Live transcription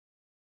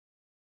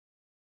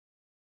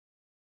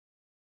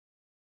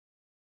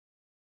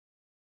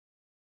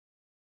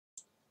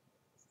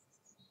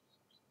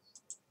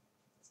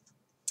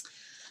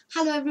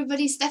Hello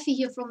everybody, Steffi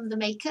here from The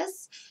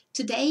Makers.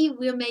 Today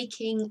we're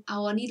making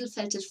our needle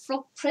felted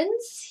frog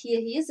prince. Here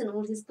he is in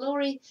all his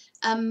glory,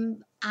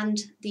 and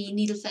the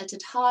needle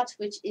felted heart,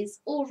 which is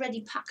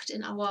already packed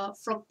in our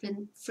frog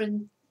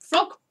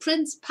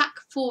prince pack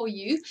for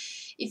you.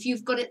 If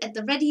you've got it at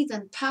the ready,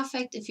 then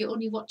perfect. If you're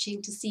only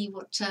watching to see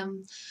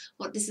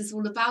what this is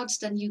all about,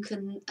 then you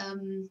can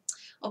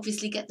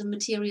obviously get the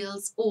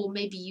materials, or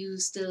maybe you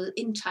still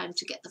in time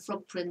to get the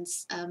frog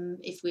prints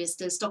if we're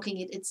still stocking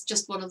it. It's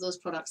just one of those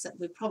products that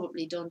we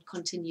probably don't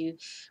continue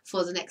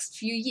for the next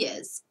few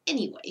years.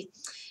 Anyway,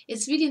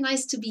 it's really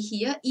nice to be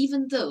here,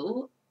 even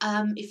though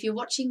if you're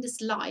watching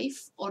this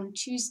live on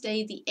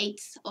Tuesday the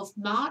 8th of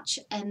March,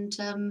 and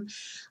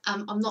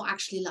I'm not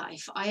actually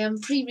live. I am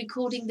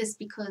pre-recording this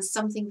because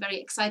something very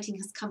exciting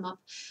has come up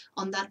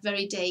on that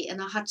very day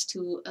and I had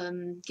to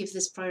give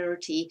this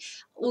priority.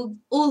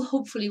 All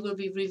hopefully will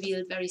be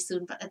revealed very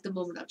soon, but at the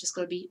moment I've just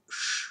got to be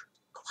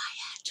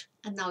quiet.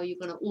 And now you're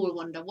going to all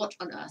wonder, what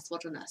on earth,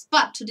 what on earth?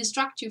 But to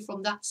distract you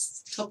from that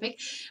topic,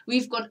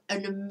 we've got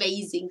an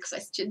amazing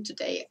question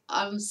today.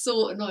 I'm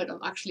so annoyed I'm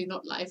actually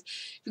not live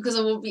because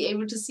I won't be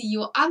able to see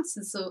your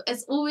answers. So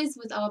as always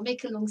with our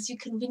make-alongs, you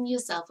can win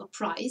yourself a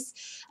prize.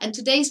 And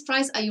today's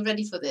prize, are you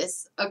ready for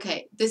this?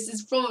 Okay, this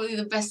is probably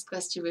the best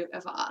question we've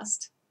ever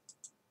asked.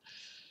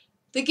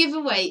 The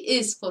giveaway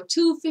is for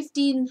two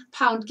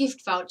 £15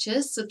 gift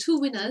vouchers, so 2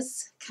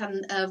 winners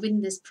can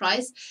win this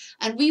prize.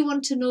 And we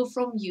want to know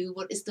from you,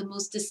 what is the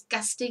most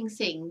disgusting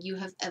thing you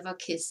have ever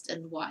kissed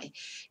and why?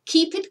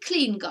 Keep it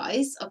clean,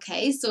 guys,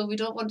 okay? So we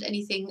don't want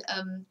anything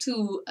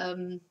too...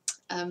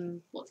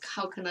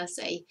 how can I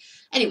say?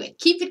 Anyway,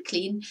 keep it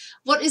clean.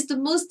 What is the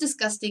most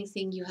disgusting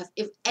thing you have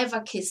ever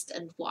kissed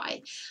and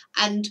why?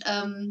 And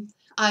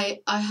I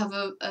have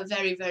a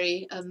very,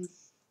 very...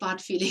 bad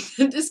feeling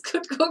that this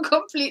could go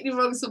completely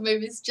wrong, so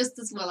maybe it's just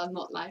as well I'm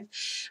not live.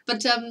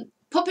 But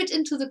pop it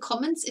into the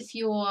comments. If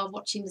you're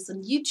watching this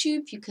on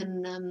YouTube, you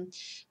can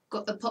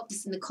pop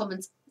this in the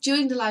comments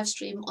during the live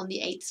stream on the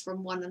 8th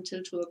from 1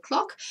 until 2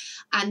 o'clock.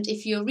 And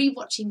if you're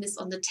rewatching this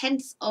on the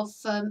 10th of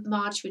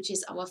March, which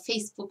is our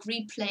Facebook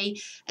replay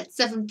at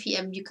 7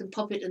 p.m, you can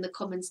pop it in the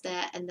comments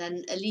there, and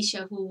then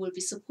Alicia, who will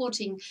be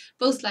supporting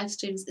both live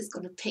streams, is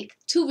going to pick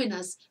 2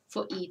 winners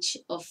for each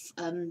of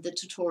the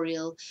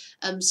tutorial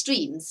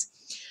streams.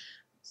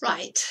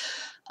 Right.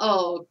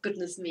 Oh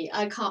goodness me,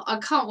 I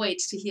can't wait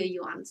to hear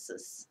your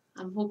answers.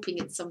 I'm hoping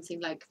it's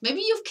something like,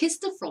 maybe you've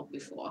kissed a frog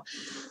before.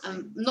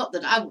 Not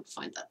that I would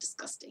find that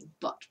disgusting,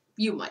 but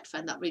you might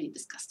find that really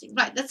disgusting.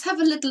 Right, let's have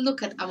a little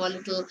look at our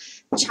little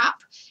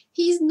chap.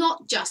 He's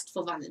not just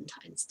for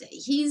Valentine's Day.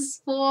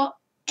 He's for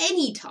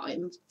any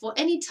time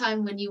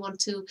when you want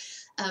to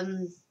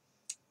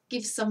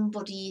give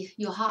somebody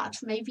your heart,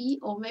 maybe,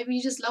 or maybe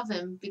you just love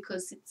him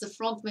because it's a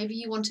frog. Maybe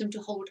you want him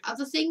to hold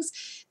other things.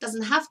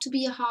 Doesn't have to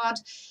be a heart.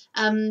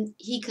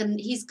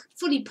 He's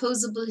fully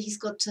posable. He's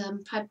got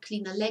pipe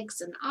cleaner legs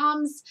and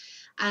arms,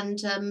 and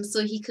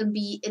so he can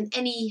be in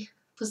any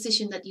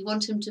position that you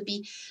want him to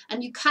be.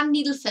 And you can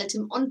needle felt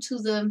him onto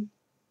the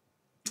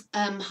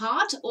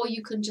heart, or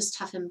you can just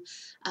have him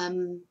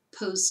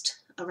posed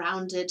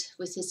around it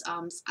with his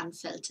arms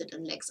unfelted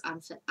and legs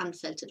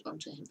unfelted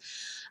onto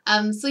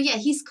him. So yeah,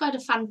 he's quite a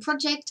fun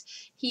project.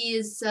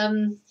 He's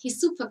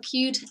super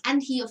cute,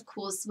 and he of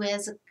course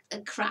wears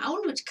a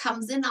crown which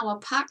comes in our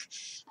pack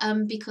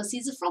because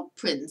he's a frog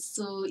prince,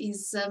 so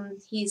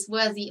he's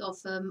worthy of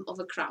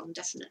a crown,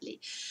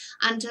 definitely.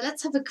 And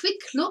let's have a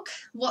quick look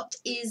what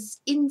is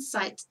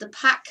inside the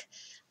pack,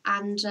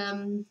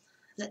 and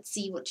let's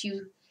see what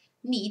you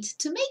need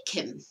to make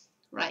him.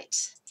 Right,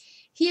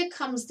 here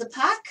comes the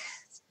pack.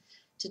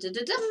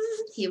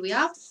 Here we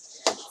are.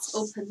 Let's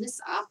open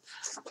this up.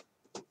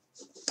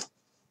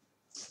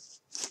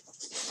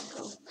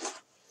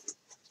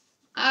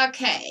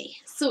 Okay,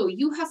 so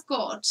you have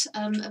got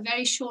a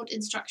very short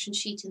instruction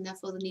sheet in there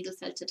for the needle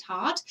felted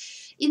heart.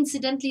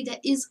 Incidentally, there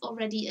is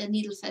already a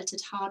needle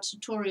felted heart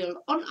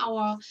tutorial on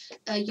our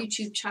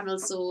YouTube channel,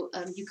 so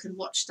you can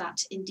watch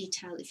that in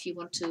detail if you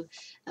want to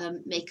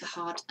make a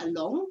heart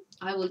along.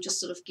 I will just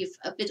sort of give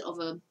a bit of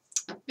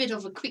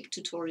a quick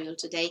tutorial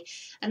today.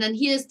 And then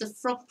here's the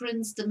frog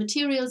prints. The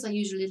materials are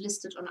usually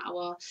listed on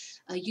our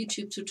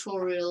YouTube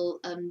tutorial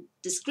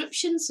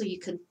description, so you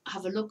can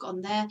have a look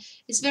on there.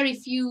 It's very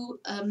few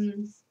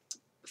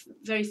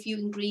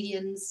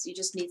ingredients. You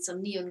just need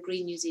some neon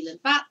green New Zealand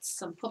bats,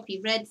 some poppy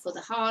red for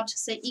the heart,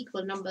 say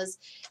equal numbers,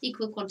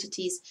 equal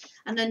quantities,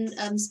 and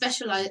then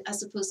special, I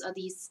suppose, are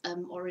these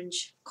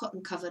orange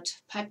cotton covered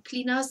pipe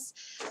cleaners,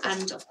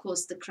 and of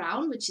course the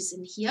crown, which is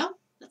in here.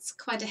 That's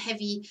quite a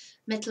heavy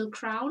metal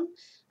crown,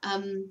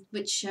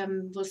 which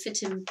will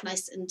fit him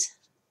nice and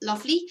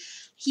lovely.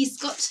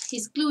 He's got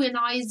his glue-in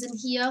eyes in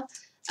here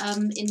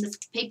in the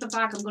paper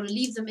bag. I'm going to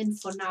leave them in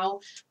for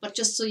now, but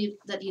just so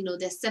that you know,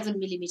 they're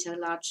 7mm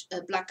large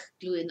black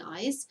glue-in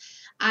eyes.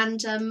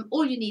 And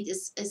all you need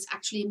is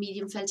actually a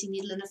medium felting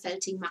needle and a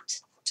felting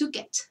mat to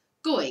get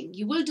going.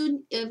 You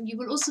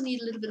will also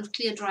need a little bit of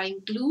clear drying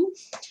glue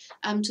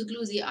to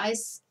glue the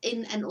eyes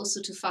in and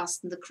also to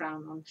fasten the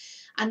crown on.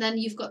 And then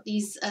you've got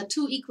these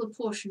 2 equal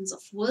portions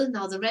of wool.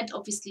 Now the red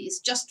obviously is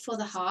just for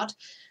the heart.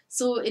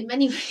 So in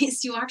many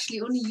ways you're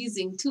actually only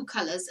using 2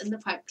 colors in the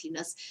pipe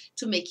cleaners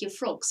to make your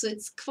frog. So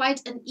it's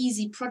quite an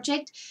easy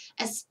project,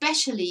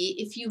 especially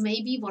if you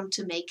maybe want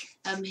to make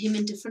him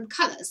in different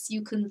colors.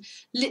 You can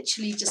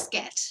literally just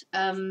get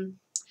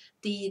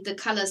the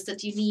colors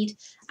that you need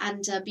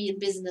and be in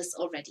business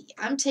already.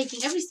 I'm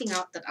taking everything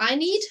out that I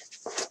need.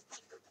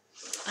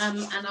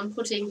 And I'm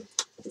putting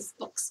this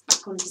box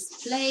back on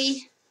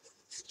display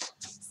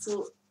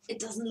so it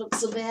doesn't look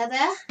so bare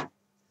there.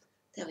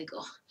 There we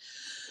go.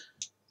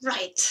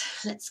 Right,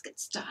 let's get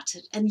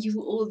started. And you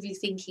will all be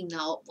thinking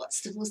now, what's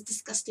the most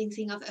disgusting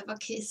thing I've ever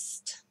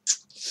kissed?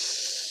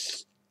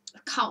 I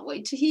can't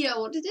wait to hear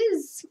what it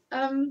is.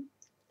 And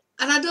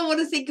I don't want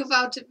to think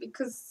about it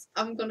because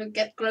I'm going to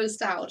get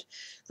grossed out.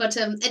 But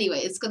anyway,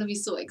 it's going to be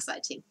so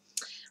exciting.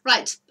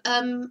 Right,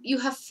 you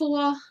have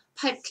 4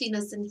 pipe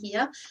cleaners in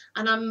here,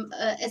 and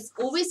as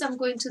always I'm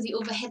going to the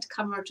overhead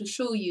camera to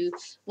show you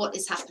what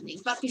is happening.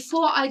 But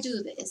before I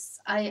do this,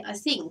 I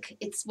think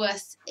it's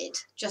worth it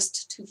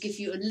just to give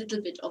you a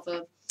little bit of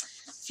a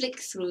flick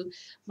through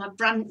my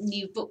brand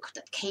new book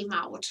that came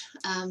out.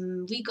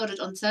 We got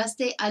it on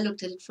Thursday. I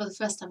looked at it for the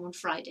first time on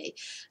Friday.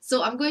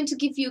 So I'm going to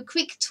give you a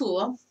quick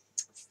tour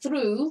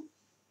through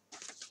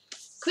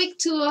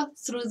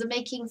the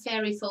Making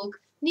Fairy Folk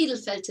needle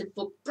felted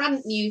book,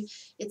 brand new.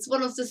 It's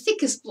one of the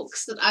thickest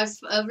books that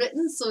I've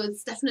written, so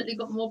it's definitely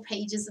got more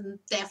pages and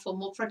therefore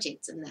more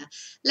projects in there.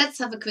 Let's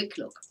have a quick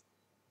look.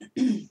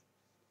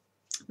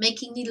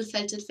 Making needle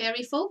felted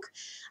fairy folk,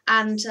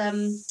 and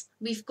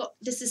we've got,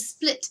 this is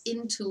split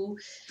into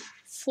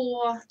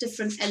 4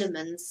 different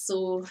elements.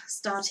 So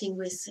starting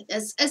with,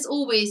 as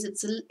always,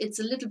 it's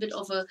a little bit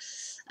of a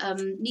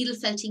needle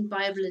felting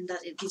Bible in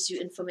that it gives you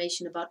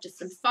information about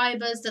different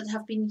fibers that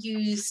have been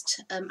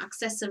used,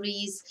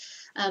 accessories.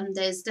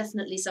 There's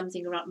definitely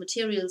something around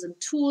materials and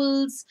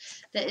tools.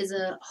 There is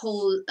a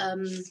whole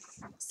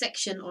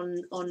section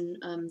on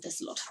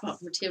there's a lot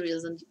about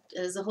materials, and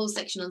there's a whole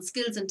section on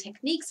skills and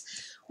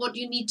techniques, what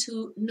you need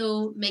to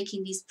know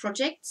making these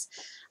projects.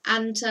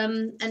 And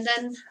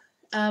then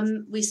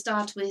we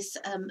start with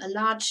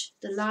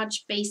the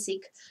large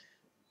basic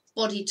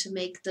body to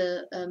make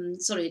the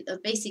a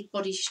basic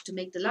body to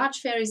make the large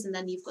fairies, and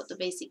then you've got the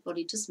basic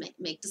body to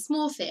make the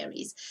small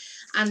fairies.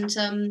 And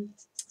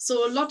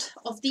so a lot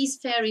of these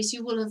fairies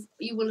you will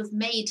have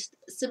made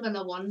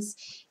similar ones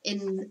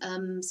in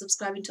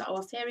subscribing to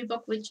our fairy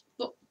book, which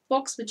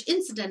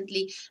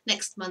incidentally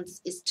next month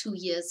is 2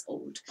 years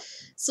old.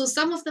 So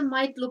some of them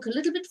might look a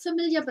little bit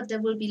familiar, but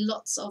there will be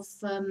lots of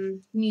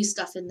new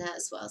stuff in there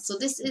as well. So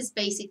this is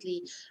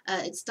basically,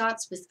 it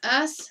starts with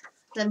Earth,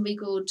 then we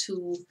go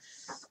to,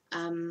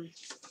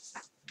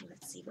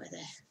 let's see where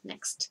the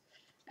next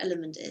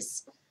element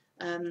is.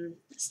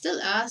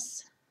 Still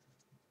Earth.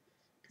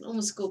 Can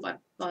almost go by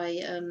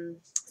I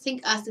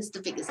think Earth is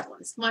the biggest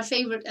one. It's my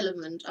favorite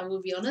element, I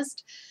will be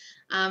honest.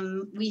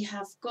 We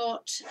have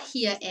got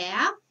here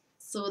air.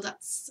 So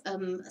that's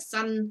a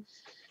sun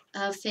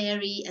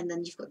fairy, and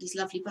then you've got these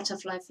lovely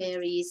butterfly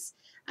fairies,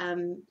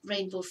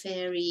 rainbow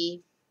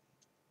fairy,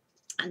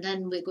 and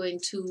then we're going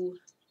to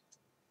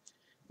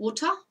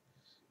water.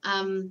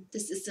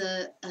 This is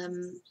a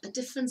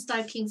different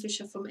style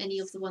kingfisher from any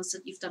of the ones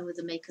that you've done with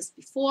the makers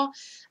before.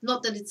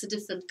 Not that it's a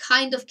different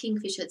kind of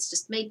kingfisher, it's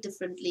just made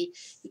differently.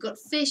 You've got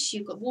fish,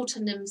 you've got water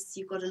nymphs,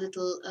 you've got a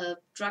little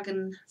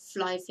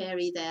dragonfly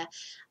fairy there,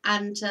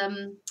 and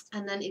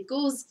then it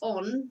goes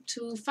on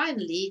to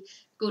finally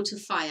go to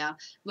fire,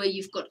 where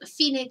you've got a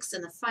phoenix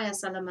and a fire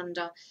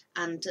salamander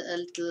and a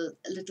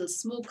little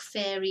smoke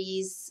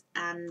fairies,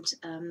 and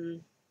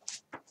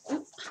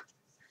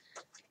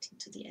getting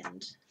to the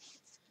end.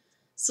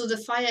 So the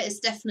fire is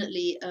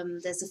definitely,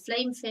 there's a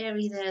flame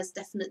fairy, there's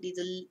definitely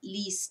the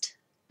least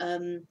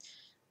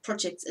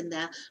projects in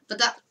there, but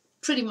that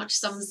pretty much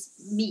sums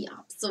me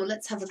up. So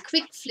let's have a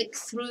quick flick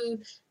through.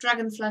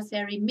 Dragonfly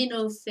fairy,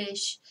 minnow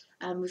fish,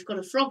 we've got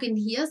a frog in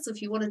here, so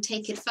if you want to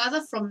take it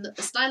further from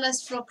a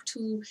stylized frog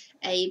to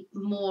a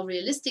more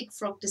realistic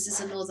frog, this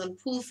is a northern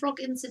pool frog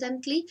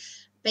incidentally,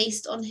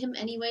 based on him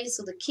anyway.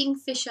 So the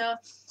kingfisher,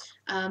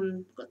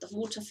 we've got the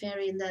water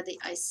fairy in there, the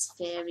ice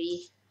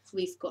fairy,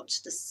 we've got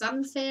the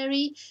sun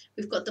fairy,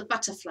 we've got the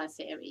butterfly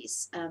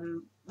fairies,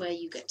 where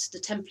you get the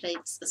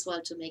templates as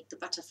well to make the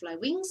butterfly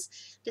wings.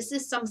 This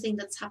is something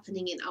that's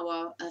happening in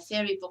our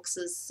fairy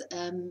boxes,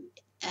 and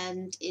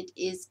it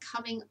is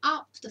coming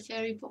up. The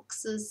fairy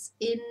boxes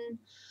in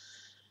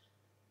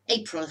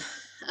April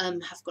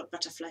have got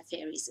butterfly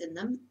fairies in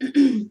them.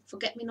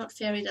 Forget-me-not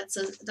fairy,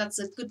 that's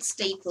a good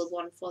staple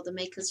one for the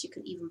makers. You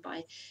can even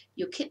buy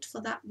your kit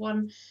for that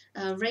one.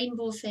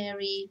 Rainbow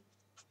fairy,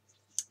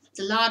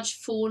 the large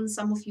fawn,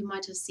 some of you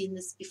might have seen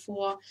this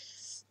before.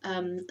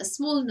 A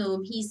small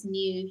gnome, he's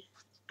new,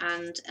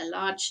 and a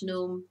large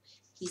gnome,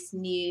 he's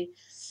new.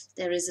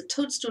 There is a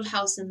toadstool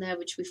house in there,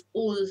 which we've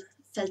all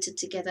felted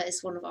together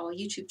is one of our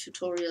YouTube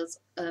tutorials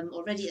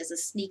already as a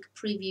sneak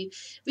preview.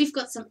 We've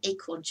got some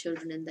acorn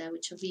children in there,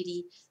 which are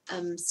really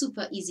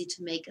super easy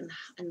to make,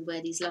 and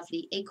wear these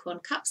lovely acorn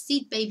cups.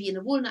 Seed baby in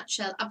a walnut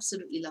shell,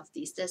 absolutely love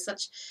these. They're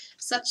such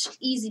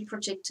easy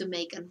project to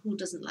make, and who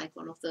doesn't like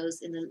one of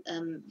those in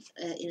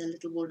a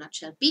little walnut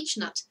shell. Beech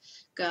nut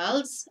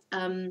girls,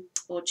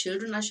 or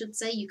children I should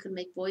say, you can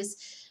make boys,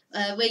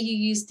 where you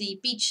use the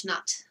beech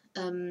nut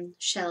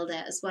shell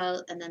there as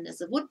well. And then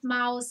there's a wood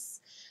mouse,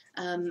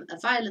 a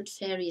violet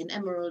fairy, an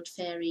emerald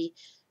fairy.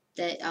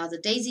 There are the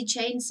daisy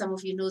chains, some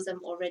of you know them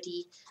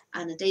already,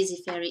 and a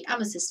daisy fairy,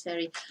 amethyst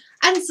fairy,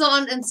 and so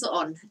on and so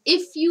on.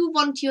 If you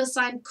want your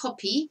signed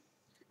copy,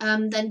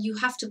 then you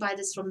have to buy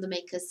this from the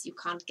makers. You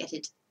can't get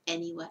it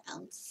anywhere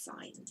else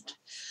signed.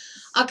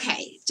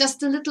 Okay,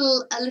 just a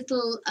little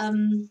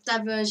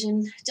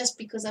diversion, just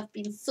because I've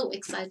been so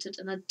excited,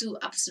 and I do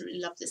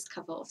absolutely love this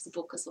cover of the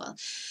book as well.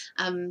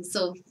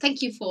 So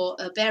thank you for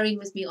bearing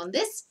with me on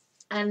this,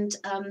 and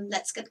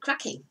let's get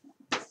cracking.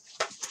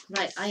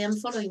 Right, I am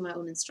following my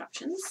own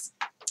instructions.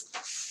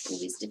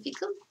 Always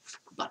difficult,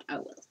 but I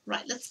will.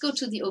 Right, let's go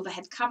to the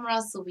overhead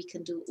camera so we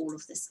can do all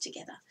of this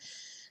together.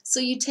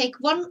 So you take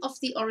one of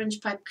the orange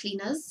pipe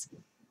cleaners,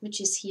 which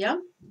is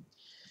here,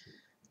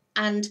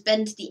 and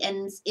bend the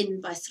ends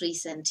in by 3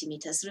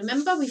 centimeters.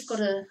 Remember, we've got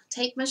a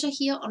tape measure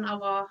here on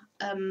our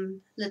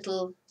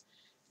little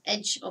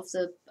edge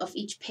of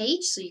each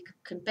page, so you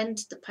can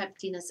bend the pipe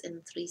cleaners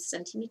in 3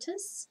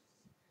 centimeters.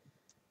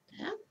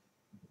 There.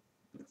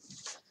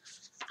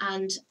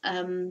 And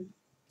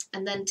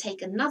then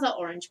take another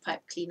orange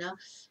pipe cleaner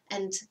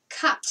and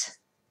cut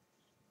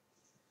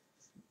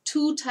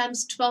 2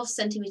 times 12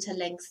 centimeter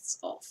lengths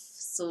off.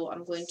 So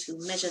I'm going to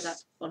measure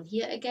that on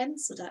here again.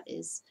 So that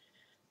is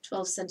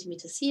 12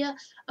 centimeters here.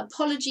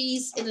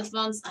 Apologies in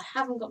advance, I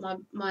haven't got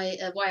my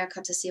wire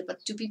cutters here,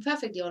 but to be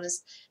perfectly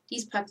honest,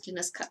 these pipe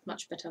cleaners cut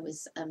much better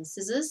with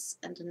scissors.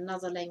 And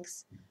another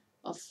length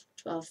of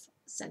 12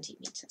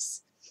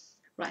 centimeters.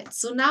 Right,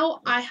 so now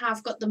I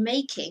have got the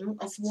making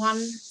of one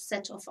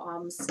set of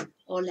arms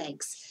or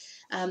legs.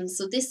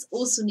 So this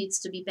also needs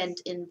to be bent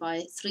in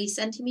by 3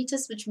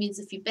 centimeters, which means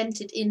if you bent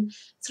it in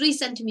 3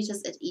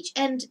 centimeters at each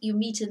end, you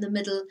meet in the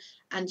middle,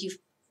 and you've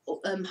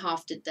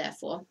halved it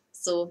therefore.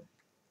 So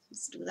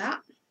let's do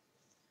that,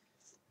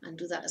 and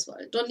do that as well.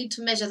 I don't need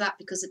to measure that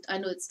because I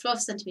know it's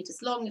 12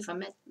 centimeters long. If I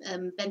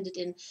bend it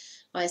in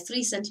by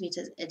 3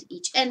 centimeters at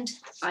each end,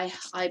 I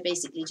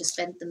basically just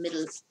bend the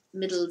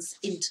middles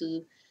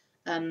into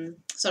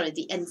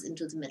the ends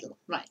into the middle.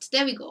 Right,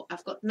 there we go.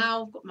 I've got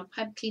my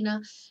pipe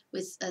cleaner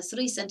with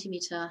 3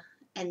 centimeter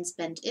ends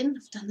bent in.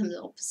 I've done them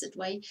the opposite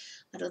way.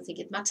 I don't think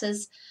it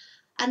matters.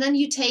 And then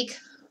you take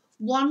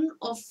one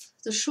of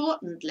the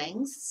shortened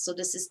lengths, so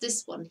this is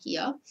this one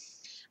here,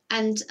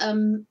 and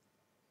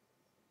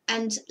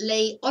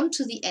lay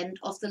onto the end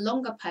of the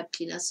longer pipe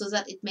cleaner so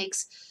that it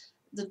makes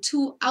the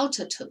 2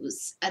 outer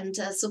toes. And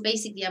so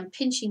basically I'm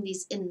pinching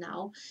these in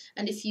now,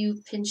 and if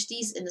you pinch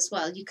these in as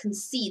well, you can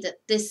see that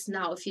this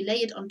now, if you lay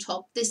it on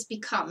top, this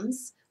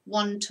becomes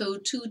 1 toe,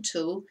 2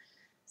 toe,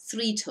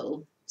 3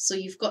 toe. So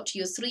you've got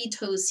your 3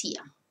 toes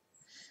here.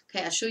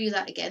 Okay, I'll show you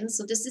that again.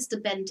 So this is the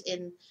bent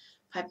in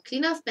pipe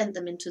cleaner. I've bent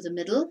them into the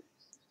middle.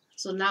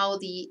 So now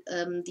the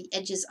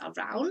edges are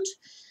round,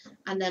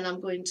 and then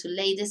I'm going to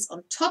lay this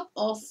on top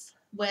of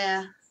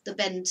where the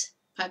bent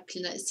pipe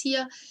cleaner is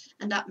here,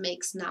 and that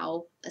makes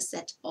now a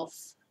set of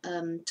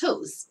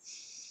toes.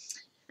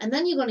 And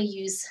then you're going to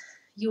use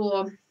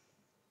your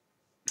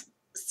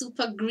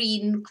super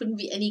green, couldn't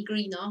be any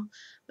greener.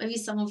 Maybe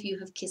some of you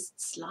have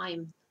kissed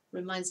slime.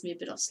 Reminds me a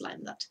bit of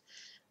slime, that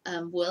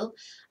wool.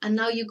 And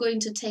now you're going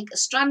to take a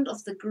strand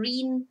of the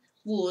green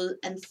wool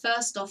and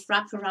first off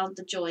wrap around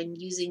the join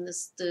using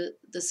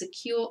to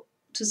secure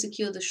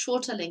the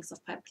shorter length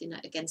of pipe cleaner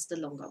against the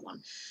longer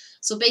one.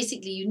 So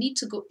basically you need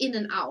to go in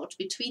and out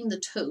between the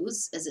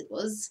toes, as it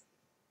was,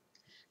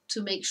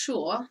 to make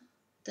sure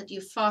that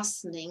you're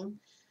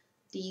fastening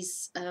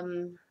these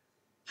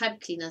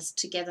pipe cleaners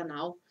together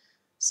now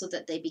so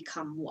that they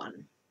become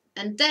one.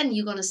 And then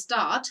you're going to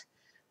start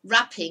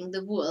wrapping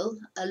the wool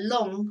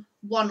along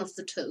one of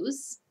the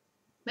toes.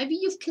 Maybe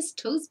you've kissed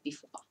toes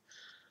before.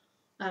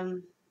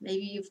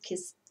 Maybe you've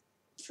kissed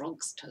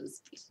frog's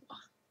toes before.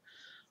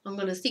 I'm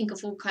going to think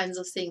of all kinds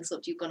of things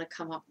what you're going to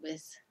come up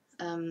with.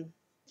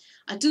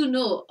 I do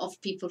know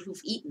of people who've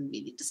eaten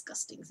really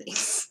disgusting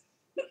things.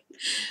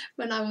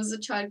 When I was a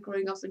child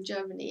growing up in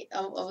Germany,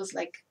 I was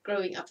like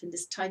growing up in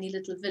this tiny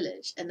little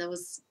village, and there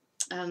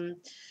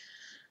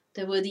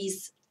were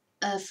these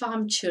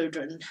farm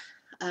children.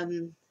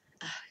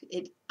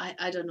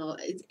 I don't know.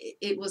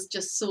 It was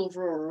just so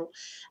rural,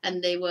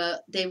 and they were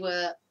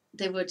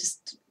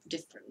just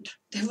different.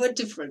 They were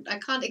different. I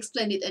can't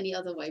explain it any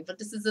other way, but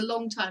this is a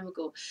long time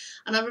ago.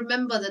 And I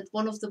remember that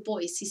one of the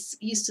boys, he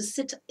used to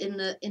sit in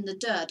the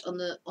dirt on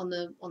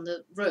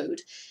the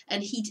road,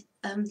 and he'd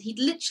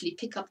literally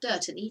pick up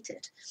dirt and eat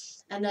it.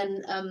 And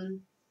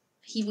then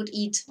he would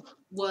eat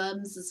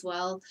worms as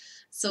well.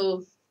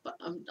 So but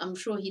I'm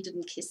sure he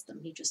didn't kiss them.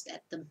 He just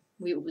ate them.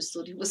 We always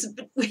thought he was a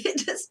bit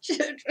weird as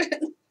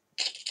children.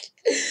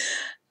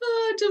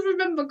 I do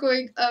remember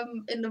going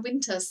in the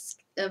winters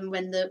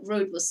when the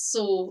road was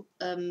so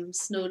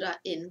snowed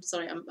in.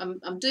 Sorry,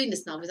 I'm doing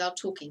this now without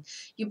talking.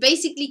 You're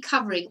basically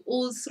covering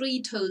all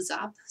 3 toes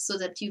up so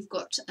that you've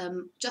got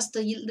just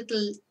the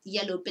little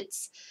yellow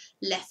bits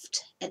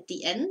left at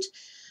the end.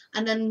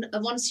 And then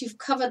once you've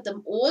covered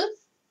them all,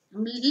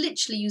 I'm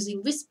literally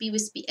using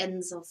wispy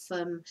ends of,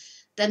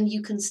 then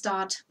you can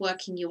start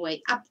working your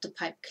way up the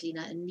pipe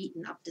cleaner and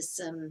neaten up this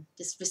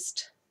this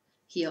wrist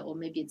here, or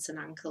maybe it's an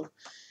ankle,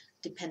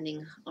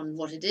 depending on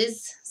what it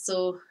is.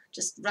 So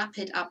just wrap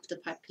it up the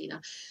pipe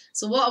cleaner.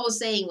 So what I was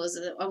saying was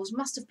that I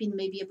must have been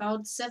maybe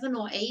about 7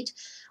 or 8,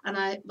 and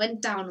I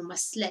went down on my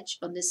sledge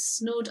on this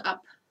snowed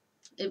up.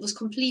 It was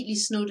completely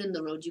snowed in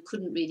the road. You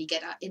couldn't really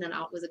get in and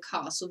out with a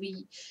car. So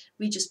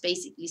we just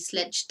basically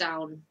sledged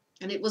down,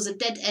 and it was a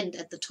dead end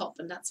at the top,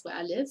 and that's where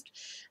I lived.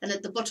 And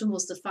at the bottom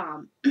was the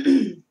farm.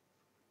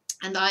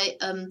 And I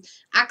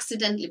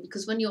accidentally,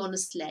 because when you're on a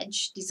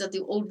sledge, these are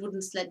the old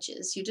wooden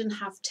sledges, you didn't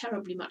have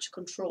terribly much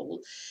control.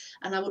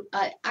 And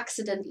I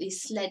accidentally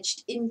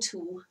sledged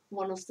into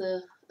one of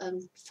the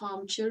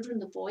farm children,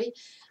 the boy,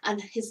 and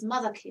his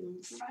mother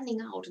came running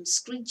out and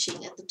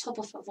screeching at the top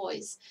of her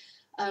voice.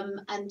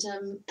 And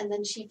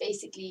then she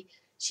basically,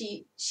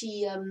 she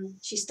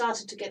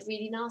started to get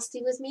really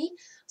nasty with me.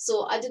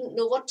 So I didn't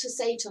know what to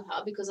say to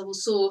her because I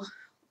was so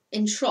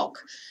in shock.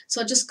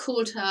 So I just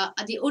called her,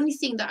 the only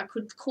thing that I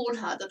could call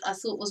her that I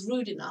thought was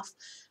rude enough,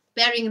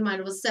 bearing in mind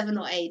it was 7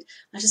 or 8,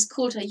 I just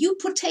called her, you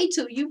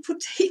potato, you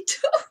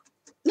potato.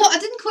 No, I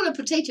didn't call her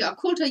potato, I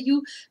called her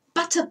you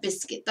butter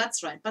biscuit.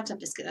 That's right, butter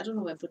biscuit. I don't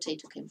know where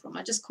potato came from.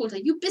 I just called her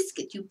you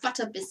biscuit, you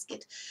butter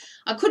biscuit.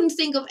 I couldn't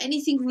think of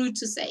anything rude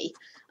to say,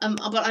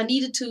 but I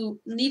needed to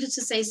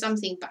say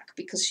something back,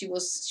 because she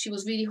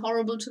was really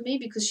horrible to me,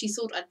 because she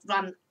thought I'd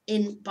run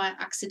in by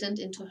accident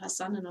into her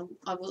son, and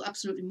I was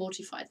absolutely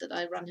mortified that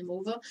I ran him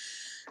over.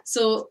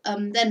 So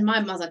then my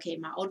mother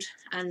came out,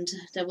 and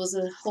there was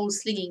a whole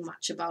slinging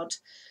match about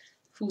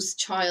whose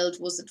child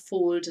was at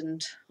fault,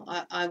 and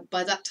I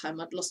by that time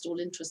I'd lost all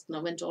interest, and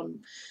I went on,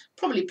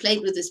 probably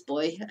played with this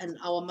boy, and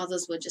our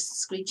mothers were just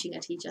screeching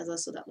at each other,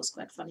 so that was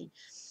quite funny.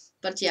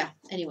 But yeah,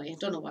 anyway, I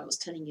don't know why I was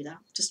telling you that.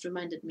 Just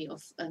reminded me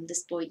of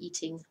this boy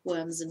eating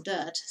worms and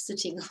dirt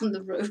sitting on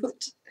the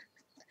road.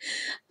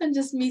 And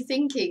just me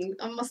thinking,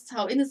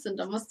 how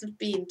innocent I must have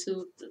been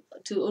to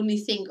only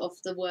think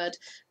of the word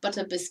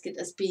butter biscuit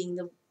as being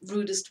the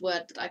rudest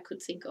word that I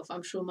could think of.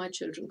 I'm sure my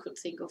children could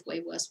think of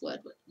way worse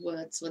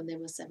words when they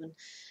were 7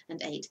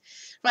 and 8.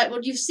 Right,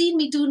 what you've seen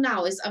me do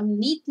now is I'm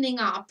neatening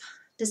up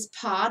this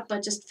part by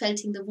just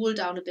felting the wool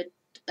down a bit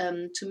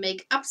to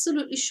make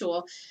absolutely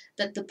sure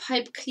that the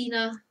pipe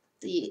cleaner,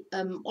 the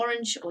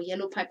orange or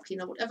yellow pipe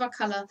cleaner, whatever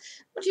colour,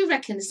 what do you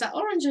reckon? Is that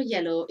orange or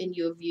yellow in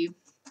your view?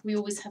 We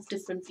always have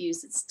different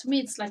views. To me,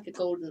 it's like a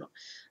golden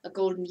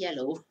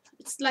yellow.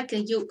 It's like a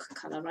yolk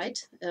color, right?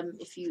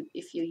 If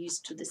you're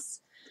used to this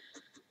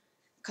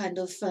kind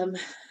of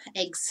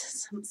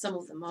eggs, some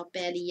of them are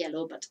barely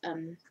yellow, but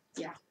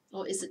yeah.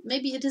 Or is it?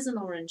 Maybe it is an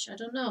orange. I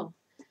don't know.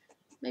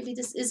 Maybe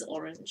this is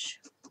orange.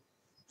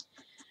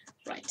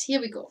 Right, here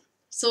we go.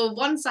 So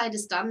one side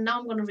is done. Now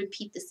I'm going to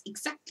repeat this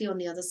exactly on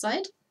the other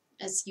side,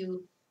 as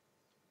you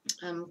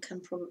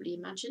can probably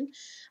imagine,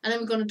 and then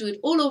we're going to do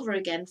it all over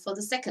again for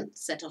the second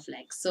set of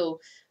legs. So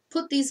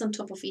put these on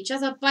top of each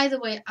other. By the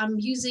way, I'm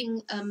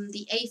using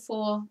the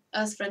A4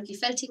 Earth Friendly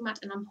felting mat,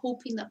 and I'm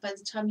hoping that by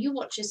the time you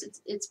watch this,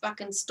 it's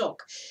back in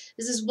stock.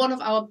 This is one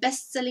of our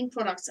best-selling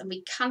products, and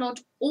we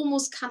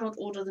almost cannot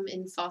order them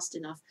in fast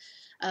enough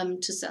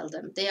to sell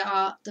them. They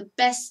are the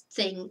best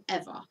thing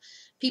ever.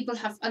 People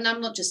have, and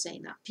I'm not just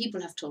saying that,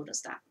 people have told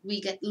us that.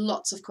 We get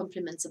lots of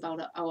compliments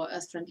about our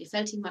earth-friendly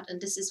felting mat, and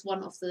this is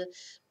one of the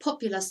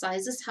popular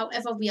sizes.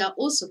 However, we are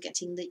also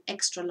getting the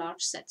extra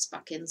large sets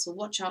back in, so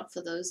watch out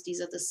for those.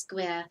 These are the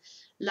square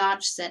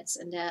large sets,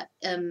 and they're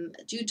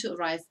due to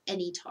arrive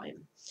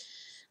anytime.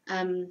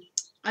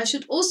 I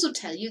should also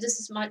tell you,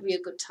 might be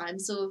a good time,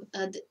 so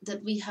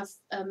that we have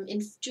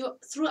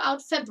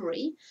throughout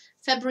February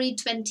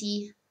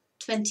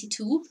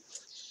 2022,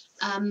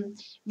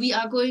 we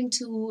are going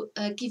to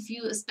give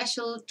you a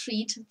special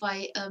treat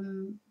by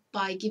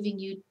giving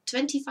you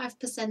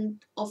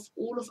 25% off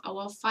all of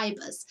our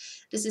fibers.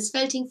 This is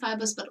felting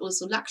fibers, but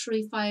also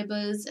luxury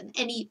fibers, and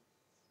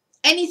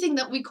anything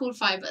that we call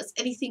fibers,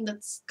 anything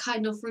that's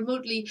kind of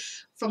remotely,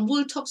 from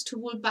wool tops to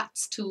wool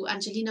bats to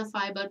Angelina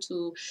fiber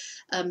to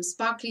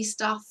sparkly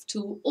stuff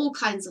to all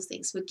kinds of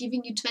things. We're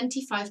giving you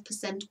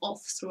 25%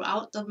 off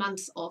throughout the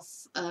month of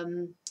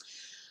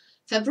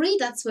February.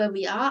 That's where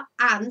we are.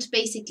 And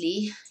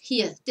basically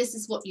here, this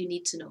is what you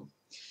need to know.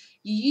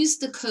 You use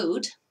the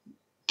code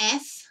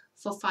F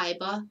for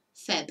fiber,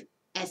 FEB,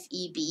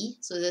 F-E-B.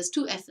 So there's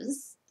two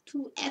F's,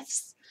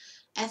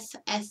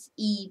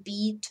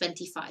 FFEB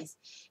 25.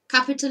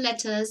 Capital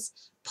letters,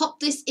 pop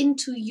this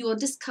into your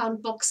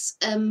discount box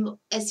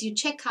as you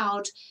check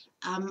out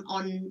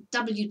on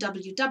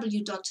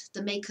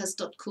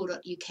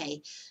www.themakers.co.uk.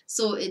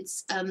 So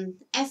it's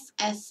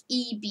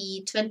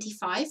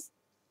FFEB25,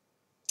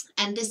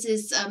 and this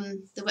is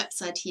the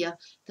website here,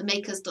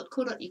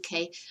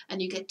 themakers.co.uk,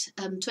 and you get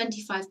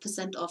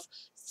 25% off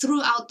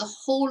throughout the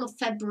whole of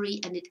February,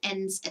 and it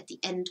ends at the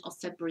end of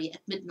February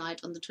at midnight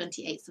on the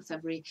 28th of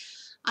February.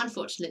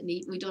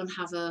 Unfortunately, we don't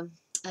have a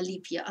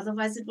leap year,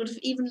 otherwise it would have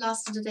even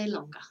lasted a day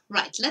longer.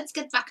 Right, let's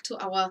get back to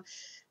our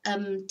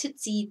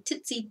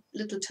titsy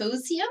little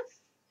toes here,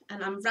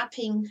 and I'm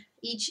wrapping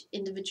each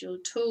individual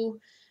toe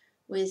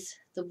with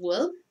the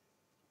wool.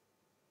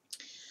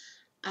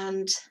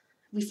 And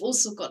we've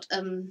also got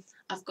I'm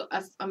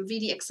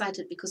really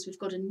excited because we've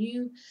got a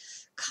new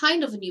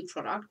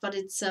product, but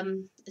it's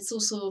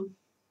also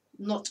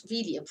not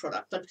really a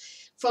product, but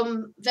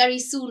from very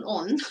soon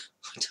on,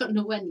 I don't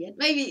know when yet,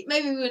 maybe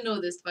we'll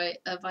know this by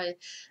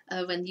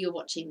when you're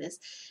watching this,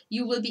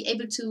 you will be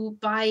able to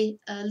buy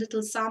a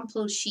little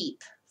sample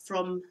sheep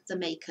from the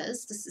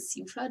makers. This is,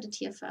 you've heard it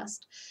here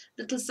first,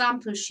 little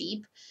sample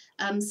sheep,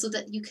 so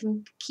that you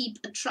can keep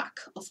a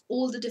track of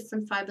all the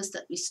different fibers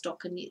that we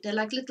stock, and they're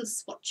like little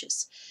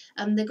swatches.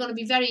 They're going to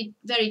be very,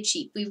 very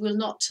cheap. We will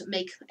not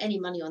make any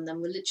money on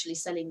them. We're literally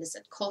selling this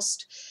at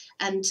cost,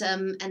 and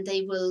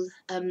they will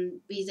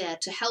be there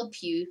to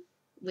help you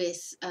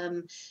with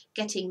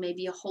getting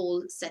maybe a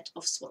whole set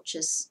of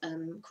swatches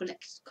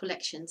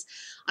collections.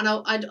 And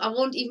I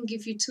won't even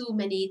give you too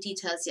many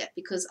details yet,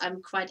 because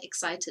I'm quite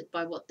excited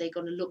by what they're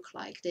going to look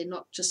like. They're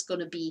not just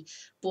going to be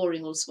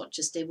boring old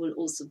swatches. They will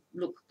also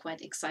look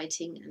quite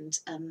exciting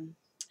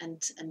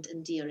and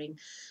endearing.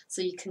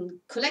 So you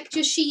can collect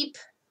your sheep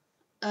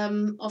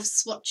of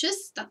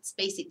swatches. That's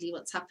basically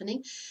what's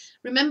happening.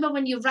 Remember,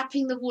 when you're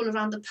wrapping the wool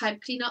around the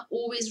pipe cleaner,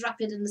 always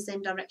wrap it in the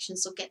same direction.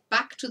 So get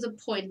back to the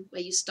point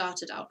where you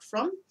started out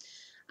from.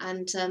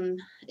 And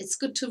it's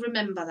good to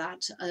remember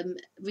that,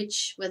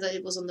 whether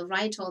it was on the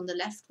right or on the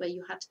left where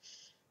you had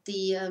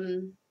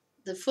the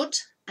foot.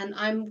 And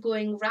I'm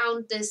going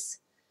round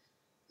this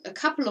a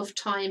couple of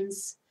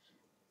times.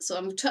 So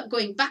I'm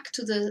going back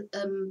to the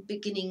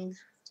beginning,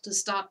 the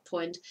start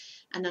point,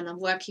 and then I'm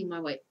working my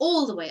way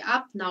all the way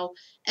up. Now,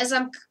 as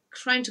I'm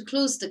trying to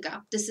close the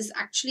gap, this is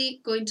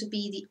actually going to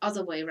be the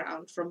other way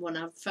around from when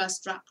I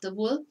first wrapped the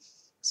wool.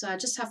 So I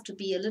just have to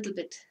be a little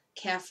bit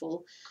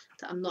careful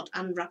that I'm not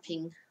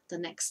unwrapping the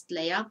next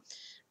layer.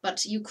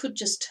 But you could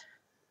just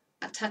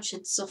attach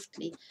it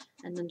softly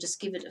and then just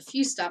give it a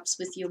few stabs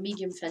with your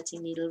medium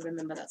felting needle.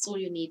 Remember, that's all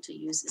you need to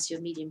use is your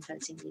medium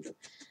felting needle.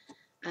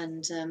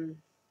 And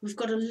we've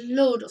got a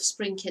load of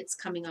spring kits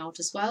coming out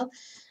as well.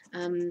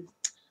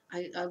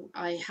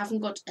 I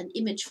haven't got an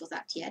image for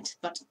that yet,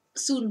 but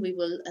soon we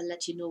will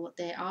let you know what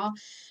they are.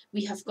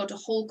 We have got a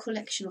whole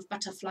collection of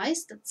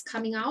butterflies that's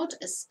coming out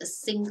as a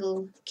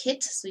single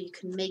kit, so you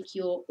can make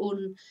your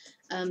own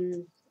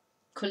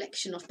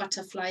collection of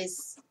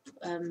butterflies,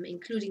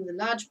 including the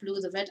large blue,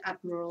 the red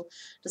admiral,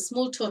 the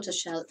small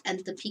tortoiseshell,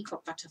 and the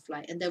peacock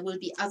butterfly, and there will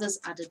be others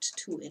added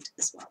to it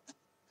as well.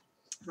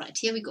 Right,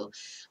 here we go.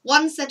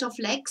 One set of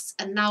legs,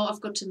 and now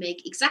I've got to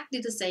make exactly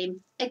the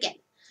same again.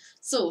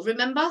 So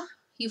remember,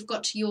 you've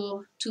got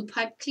your two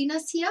pipe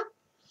cleaners here,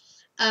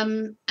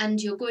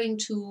 and you're going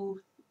to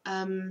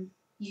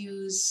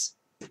use,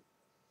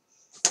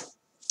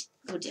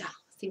 oh dear,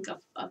 I think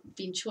I've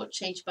been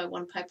shortchanged by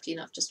one pipe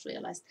cleaner, I've just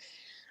realised.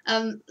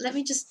 Let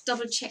me just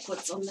double check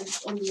what's on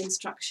the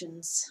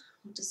instructions.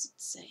 What does it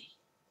say?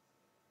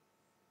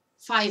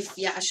 5,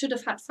 yeah, I should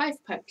have had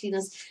 5 pipe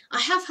cleaners.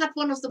 I have had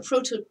one of the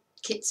proto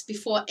kits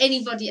before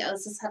anybody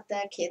else has had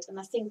their kit, and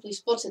I think we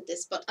spotted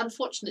this, but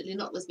unfortunately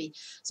not with me.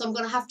 So I'm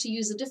going to have to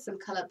use a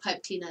different colour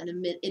pipe cleaner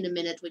in a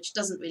minute, which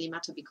doesn't really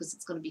matter because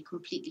it's going to be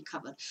completely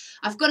covered.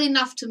 I've got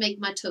enough to make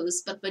my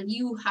toes, but when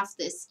you have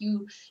this,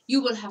 you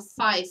will have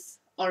 5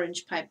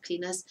 orange pipe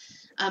cleaners.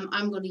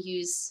 I'm going to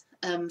use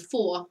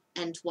 4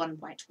 and 1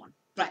 white one.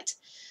 Right,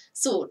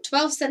 so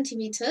 12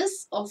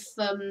 centimeters of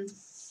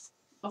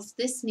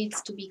this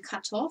needs to be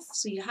cut off.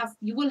 So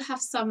you will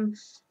have some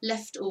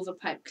leftover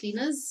pipe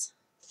cleaners.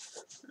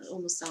 It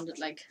almost sounded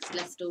like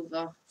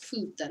leftover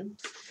food then.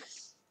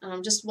 And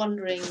I'm just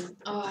wondering,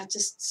 oh, I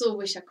just so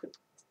wish I could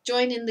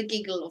join in the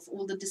giggle of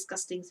all the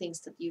disgusting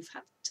things that you've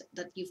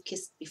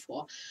kissed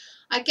before.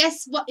 I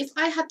guess what if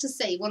I had to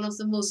say one of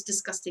the most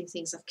disgusting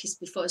things I've kissed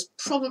before is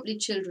probably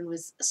children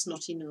with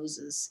snotty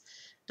noses.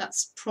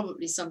 That's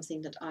probably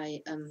something that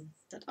I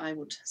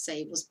would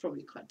say was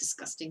probably quite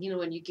disgusting. You know,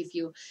 when you give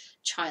your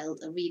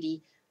child a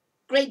really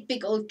great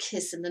big old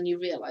kiss and then you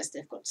realise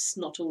they've got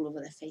snot all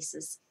over their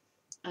faces.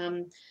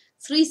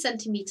 3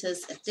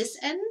 centimeters at this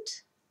end.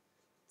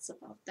 It's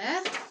about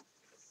there.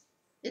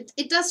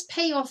 It does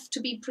pay off to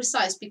be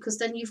precise, because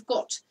then you've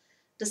got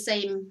the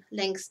same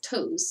length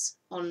toes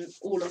on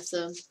all of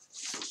the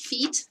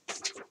feet.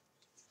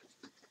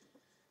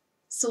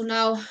 So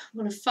now I'm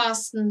going to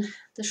fasten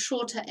the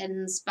shorter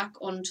ends back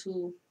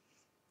onto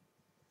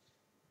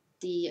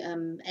the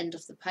end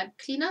of the pipe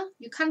cleaner.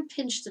 You can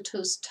pinch the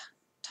toes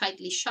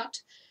tightly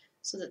shut,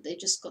 so that they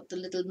just got the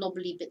little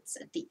knobbly bits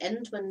at the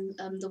end when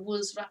the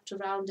wool's wrapped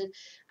around it.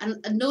 And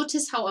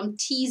notice how I'm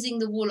teasing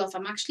the wool off.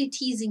 I'm actually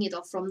teasing it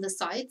off from the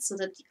side so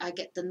that I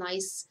get the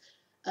nice,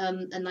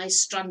 a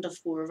nice strand of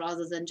wool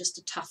rather than just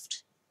a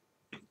tuft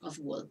of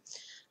wool.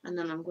 And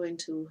then I'm going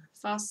to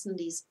fasten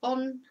these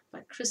on by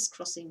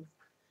crisscrossing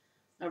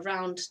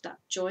around that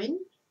join.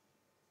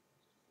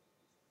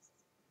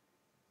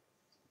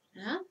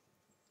 Yeah.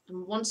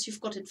 And once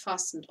you've got it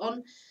fastened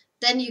on,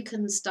 then you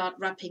can start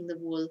wrapping the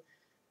wool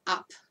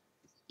up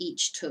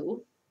each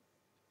toe.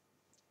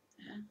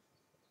 Yeah.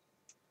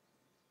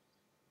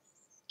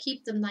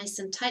 Keep them nice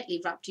and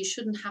tightly wrapped. You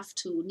shouldn't have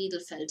to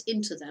needle felt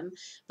into them,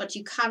 but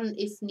you can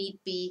if need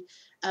be,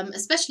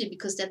 especially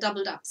because they're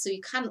doubled up. So you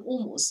can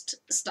almost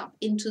stop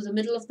into the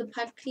middle of the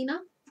pipe cleaner.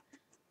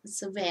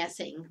 It's a rare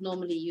thing.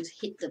 Normally you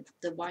hit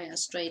the wire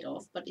straight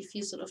off, but if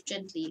you sort of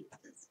gently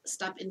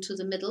stab into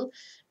the middle,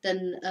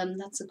 then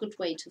that's a good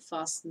way to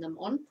fasten them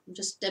on. I'm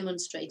just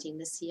demonstrating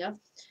this here.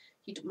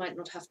 You might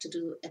not have to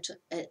do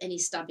any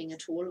stabbing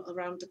at all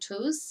around the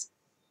toes.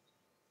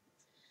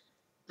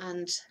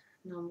 And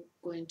now I'm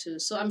going to,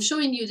 so I'm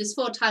showing you this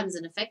 4 times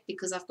in effect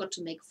because I've got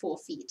to make 4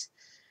 feet.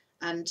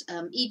 And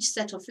each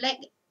set of leg,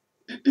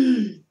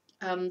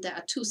 there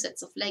are 2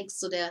 sets of legs,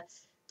 so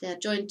they're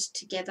joined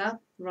together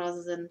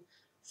rather than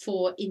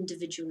 4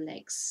 individual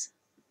legs.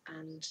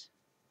 And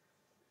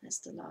there's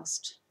the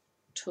last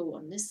toe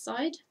on this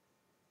side.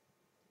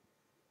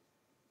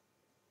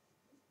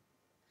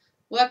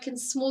 Work in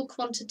small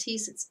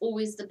quantities. It's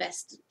always the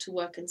best to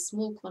work in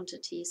small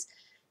quantities.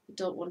 You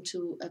don't want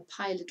to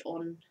pile it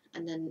on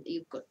and then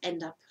you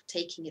end up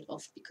taking it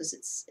off because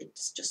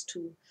it's just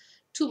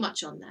too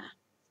much on there.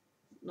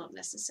 Not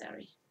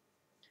necessary.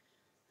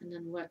 And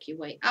then work your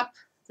way up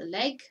the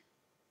leg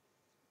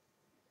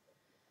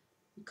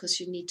because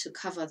you need to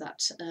cover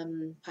that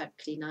pipe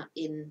cleaner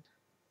in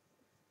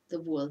the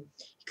wool.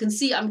 You can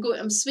see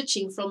I'm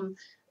switching from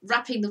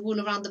wrapping the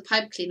wool around the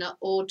pipe cleaner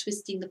or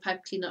twisting the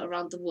pipe cleaner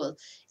around the wool.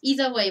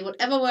 Either way,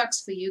 whatever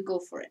works for you, go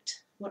for it.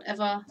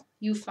 Whatever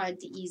you find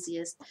the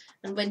easiest.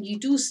 And when you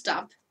do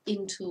stab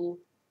into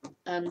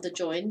the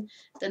join,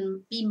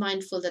 then be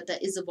mindful that there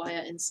is a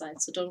wire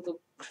inside. So don't go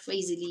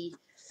crazily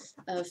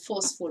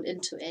forceful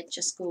into it.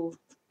 Just go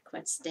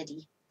quite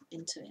steady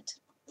into it.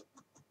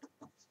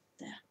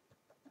 There.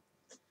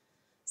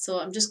 So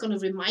I'm just going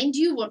to remind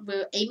you what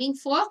we're aiming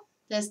for.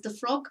 There's the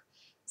frog.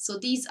 So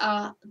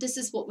this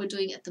is what we're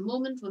doing at the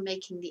moment. We're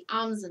making the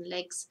arms and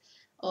legs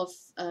of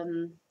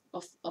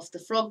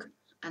the frog.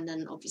 And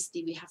then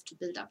obviously we have to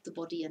build up the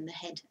body and the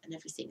head and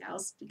everything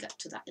else. We get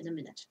to that in a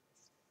minute.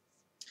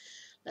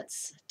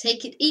 Let's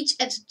take it each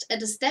at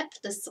a step.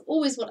 That's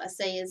always what I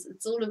say is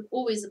it's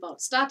always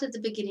about start at the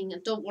beginning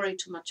and don't worry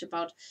too much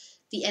about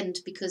the end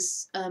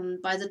because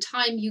by the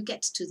time you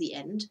get to the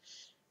end,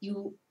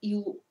 you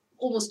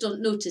almost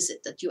don't notice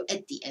it that you're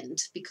at the end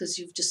because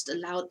you've just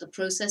allowed the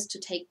process to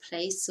take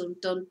place. So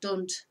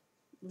don't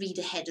read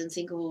ahead and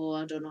think, oh,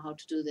 I don't know how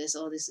to do this,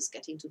 or this is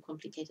getting too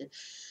complicated.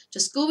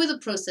 Just go with the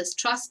process.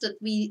 Trust that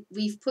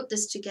we've put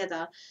this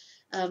together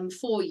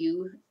for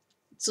you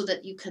so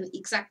that you can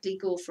exactly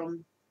go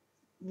from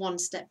one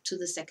step to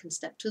the second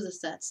step to the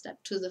third step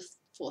to the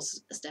fourth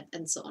step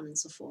and so on and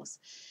so forth.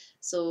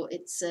 So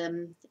it's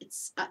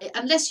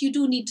unless you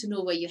do need to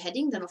know where you're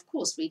heading, then of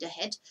course read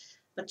ahead,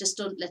 but just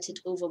don't let it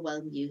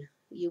overwhelm you.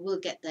 You will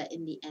get there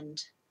in the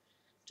end,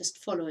 just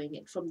following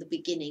it from the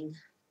beginning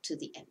to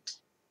the end.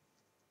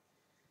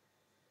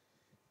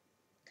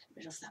 Get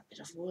rid of that bit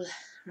of wool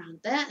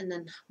around there, and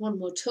then one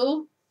more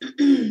toe.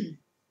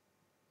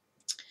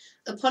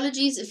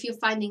 Apologies if you're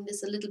finding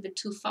this a little bit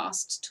too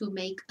fast to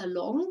make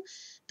along.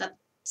 That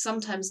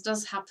sometimes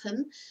does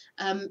happen.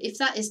 If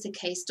that is the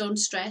case, don't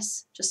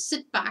stress. Just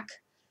sit back,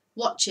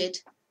 watch it,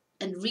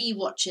 and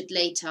re-watch it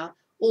later,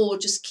 or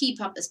just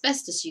keep up as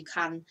best as you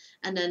can.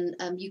 And then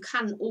you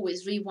can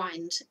always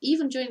rewind.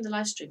 Even during the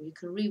live stream, you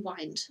can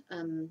rewind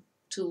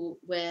to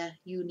where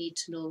you need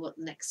to know what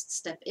the next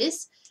step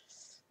is.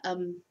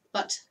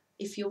 But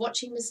if you're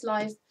watching this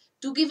live,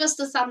 do give us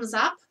the thumbs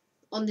up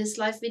on this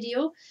live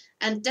video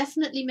and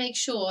definitely make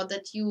sure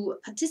that you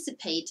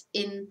participate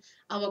in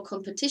our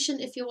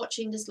competition if you're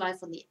watching this live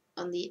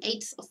on the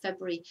 8th of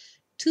February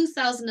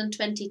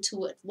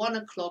 2022 at 1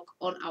 o'clock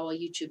on our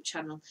YouTube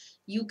channel.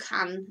 You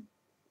can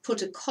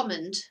put a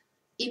comment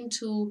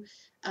into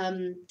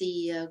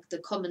the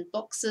comment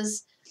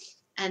boxes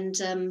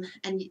and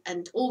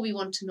all we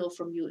want to know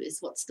from you is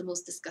what's the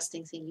most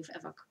disgusting thing you've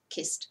ever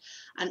kissed.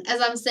 And as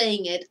I'm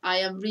saying it, I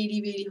am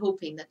really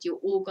hoping that you're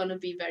all going to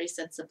be very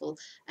sensible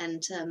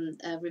and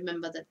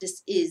remember that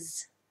this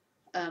is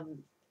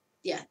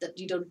that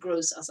you don't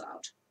gross us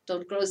out.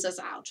 Don't gross us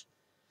out.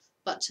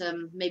 But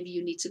maybe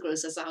you need to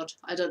gross us out.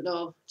 I don't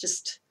know.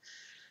 Just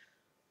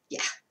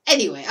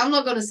anyway, I'm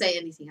not going to say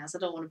anything else. I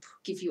don't want to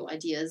give you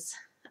ideas.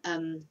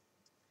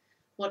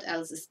 What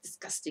else is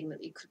disgusting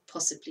that you could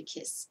possibly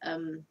kiss?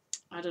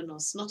 I don't know.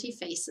 Snotty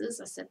faces.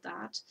 I said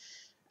that.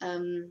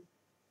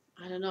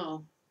 I don't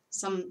know.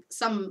 Some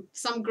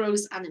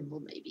gross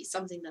animal maybe.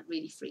 Something that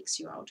really freaks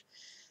you out.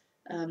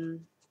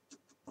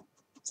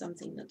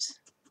 something that,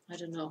 I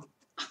don't know.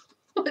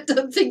 I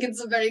don't think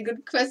it's a very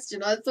good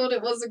question. I thought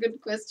it was a good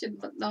question,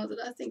 but now that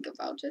I think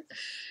about it,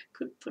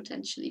 could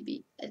potentially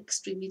be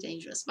extremely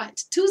dangerous. Right,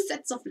 2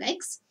 sets of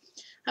legs.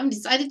 Haven't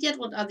decided yet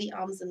what are the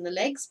arms and the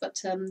legs, but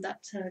that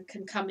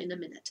can come in a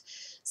minute.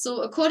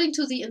 So according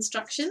to the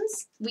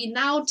instructions, we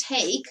now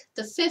take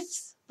the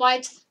 5th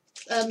white,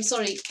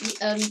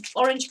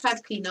 orange pipe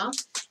cleaner,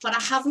 but I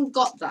haven't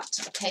got that,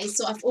 okay?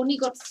 So I've only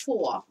got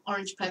 4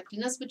 orange pipe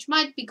cleaners, which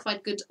might be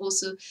quite good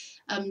also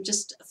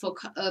just for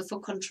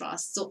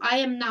contrast. So I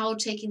am now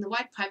taking the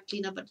white pipe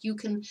cleaner, but you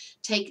can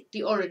take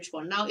the orange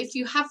one. Now, if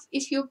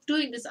you're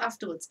doing this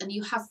afterwards and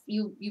you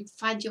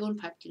find your own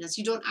pipe cleaners,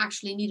 you don't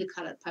actually need a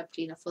colored pipe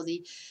cleaner for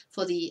the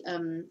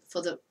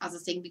other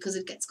thing, because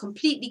it gets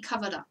completely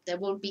covered up. There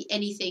won't be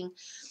anything.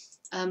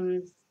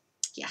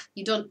 Yeah,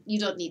 you don't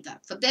need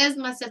that. But there's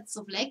my sets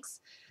of legs,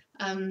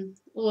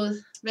 all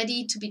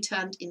ready to be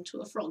turned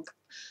into a frog,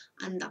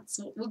 and that's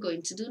what we're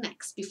going to do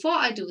next. Before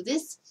I do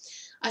this,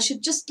 I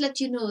should just let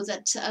you know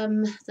that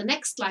the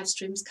next live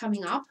streams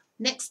coming up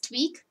next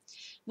week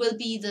will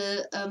be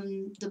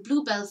the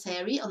Bluebell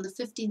Fairy on the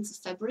 15th of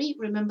February.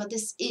 Remember,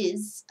 this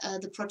is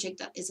the project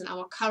that is in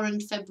our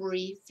current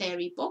February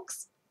fairy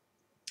box,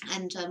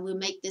 and we'll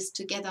make this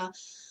together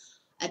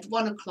at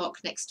 1 o'clock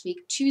next week,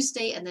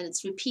 Tuesday, and then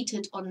it's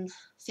repeated on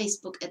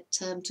Facebook at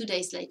 2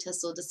 days later,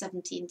 so the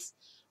 17th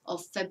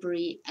of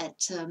February at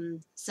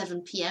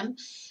 7 p.m.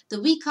 The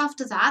week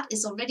after that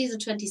is already the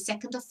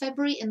 22nd of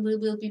February, and we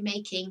will be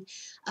making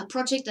a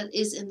project that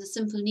is in the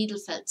Simple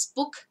Needlefeld's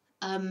book,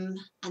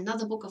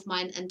 another book of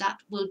mine, and that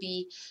will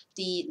be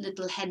the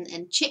Little Hen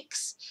and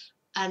Chicks.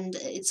 And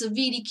it's a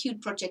really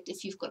cute project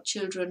if you've got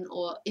children,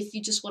 or if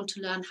you just want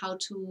to learn how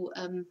to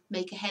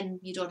make a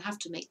hen. You don't have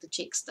to make the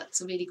chicks. That's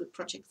a really good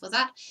project for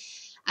that.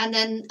 And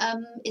then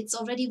it's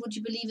already, would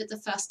you believe it, the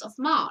 1st of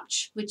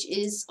March, which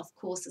is, of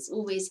course, as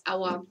always,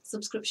 our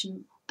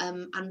subscription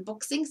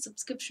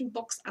subscription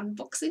box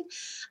unboxing,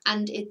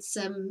 and it's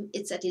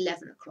at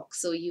 11 o'clock.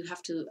 So you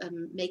have to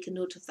make a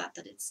note of that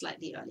it's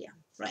slightly earlier.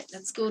 Right,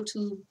 let's go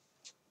to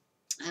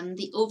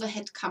the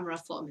overhead camera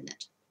for a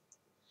minute.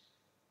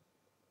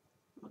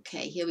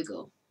 Okay, here we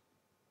go.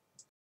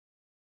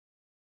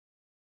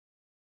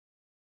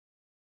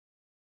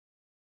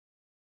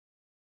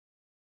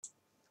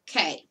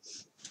 Okay.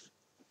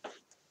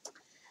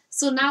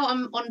 So now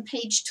I'm on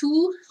page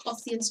 2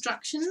 of the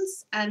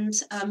instructions, and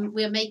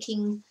we're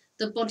making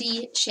the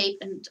body shape,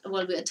 and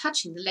well, we're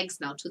attaching the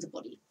legs now to the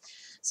body.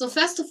 So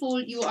first of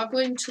all, you are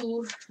going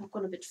to, I've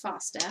gone a bit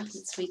fast there,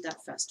 let's read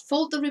that first.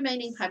 Fold the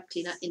remaining pipe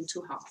cleaner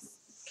into half.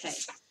 Okay.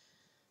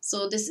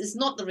 So this is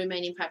not the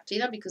remaining pipe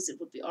cleaner because it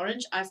would be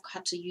orange. I've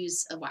had to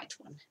use a white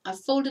one.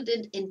 I've folded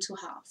it into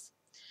half.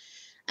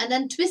 And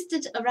then twist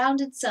it around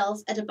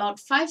itself at about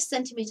 5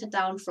 centimeters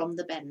down from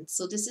the bend.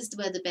 So this is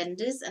where the bend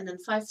is, and then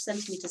 5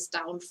 centimeters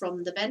down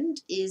from the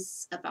bend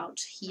is about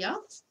here.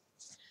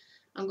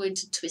 I'm going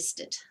to twist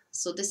it.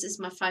 So this is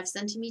my 5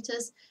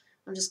 centimeters.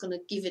 I'm just going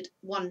to give it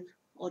 1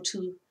 or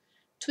 2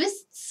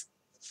 twists.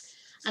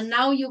 And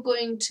now you're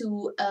going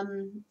to,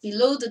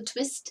 below the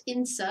twist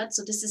insert,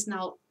 so this is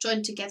now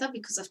joined together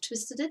because I've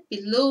twisted it.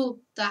 Below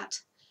that,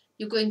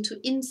 you're going to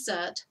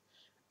insert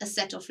a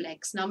set of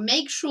legs. Now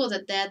make sure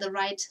that they're the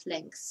right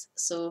length.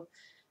 So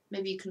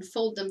maybe you can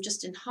fold them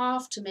just in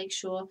half to make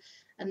sure,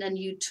 and then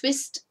you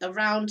twist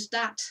around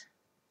that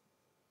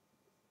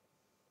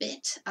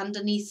bit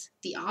underneath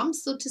the arm,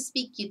 so to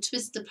speak. You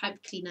twist the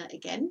pipe cleaner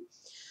again,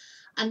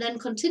 and then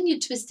continue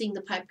twisting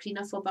the pipe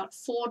cleaner for about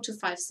 4 to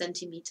 5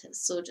 centimeters.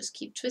 So just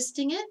keep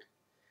twisting it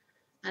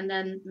and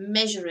then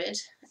measure it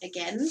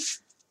again.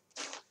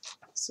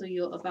 So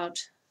you're about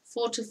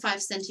 4 to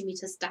 5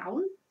 centimeters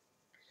down,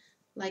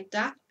 like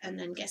that. And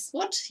then guess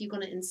what? You're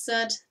going to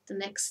insert the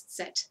next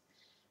set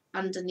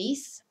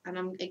underneath. And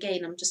I'm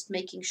just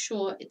making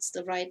sure it's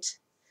the right,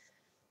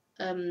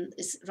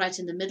 is right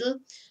in the middle.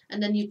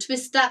 And then you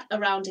twist that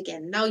around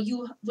again. Now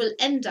you will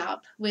end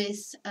up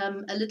with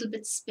a little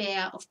bit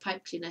spare of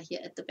pipe cleaner here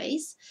at the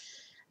base.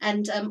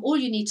 And all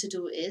you need to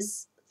do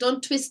is,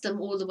 don't twist them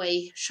all the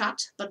way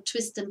shut, but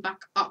twist them back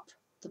up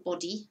the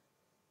body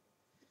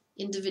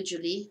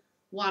individually,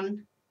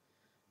 one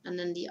and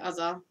then the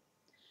other,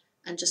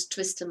 and just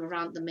twist them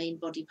around the main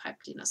body pipe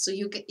cleaner. So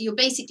you're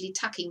basically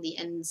tucking the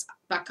ends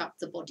back up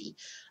the body.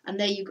 And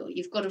there you go.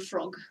 You've got a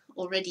frog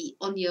already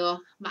on your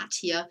mat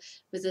here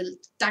with the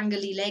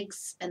dangly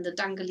legs and the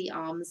dangly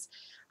arms.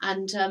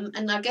 And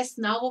I guess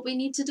now what we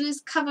need to do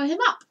is cover him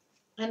up.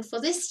 And for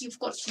this, you've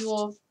got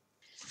your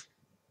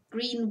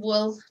green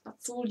wool.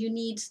 That's all you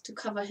need to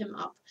cover him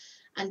up.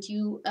 And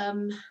you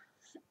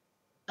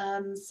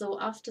so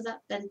after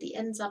that, bend the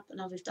ends up. And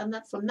now we've done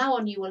that. From now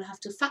on, you will have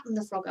to fatten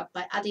the frog up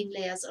by adding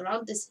layers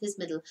around his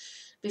middle.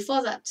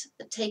 Before that,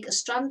 take a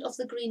strand of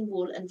the green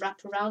wool and wrap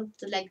around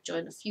the leg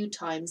joint a few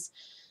times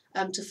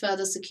to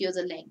further secure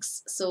the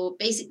legs. So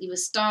basically, we're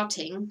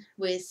starting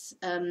with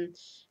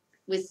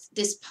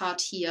this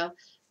part here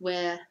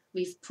where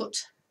we've put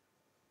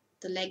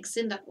the legs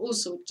in. That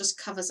also just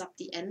covers up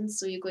the ends.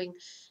 So you're going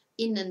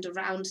in and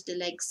around the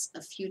legs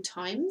a few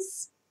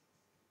times.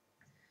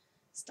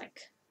 It's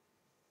like,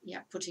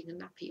 yeah, putting a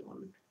nappy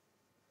on.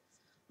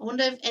 I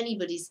wonder if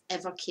anybody's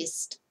ever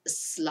kissed a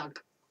slug.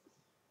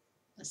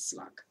 A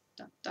slug.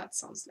 That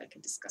sounds like a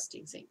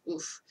disgusting thing.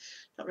 Oof.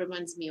 That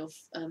reminds me of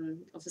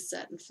a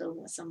certain film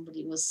where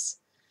somebody was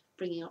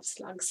bringing up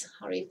slugs.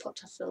 Harry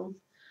Potter film.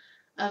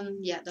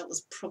 Yeah, that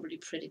was probably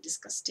pretty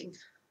disgusting.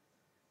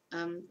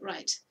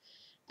 Right.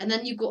 And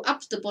then you go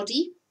up the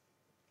body.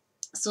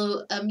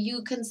 So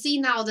you can see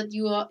now that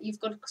you've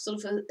got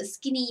sort of a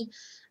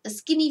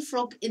skinny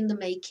frog in the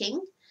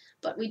making,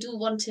 but we do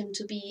want him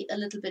to be a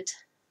little bit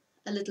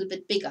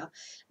bigger.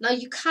 Now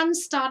you can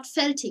start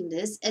felting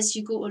this as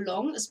you go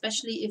along,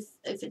 especially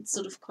if it's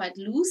sort of quite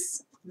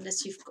loose.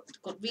 Unless you've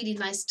got really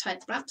nice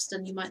tight wraps,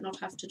 then you might not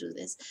have to do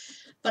this.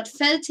 But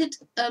felt it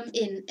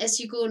in as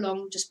you go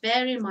along. Just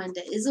bear in mind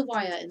there is a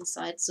wire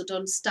inside, so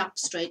don't stab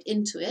straight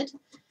into it.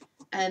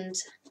 And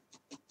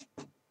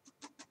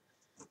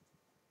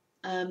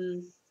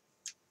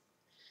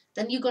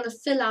then you're going to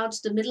fill out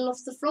the middle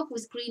of the frog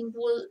with green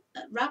wool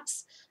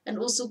wraps, and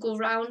also go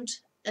round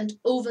and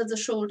over the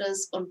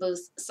shoulders on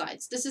both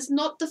sides. This is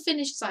not the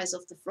finished size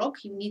of the frog.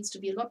 He needs to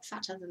be a lot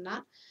fatter than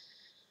that.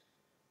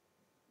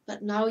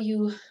 But now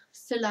you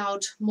fill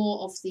out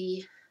more of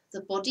the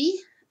body,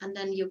 and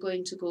then you're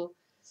going to go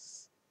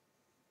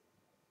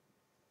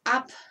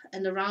up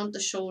and around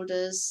the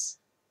shoulders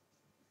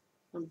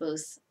on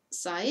both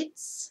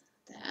sides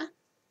there.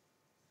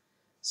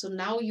 So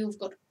now you've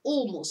got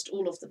almost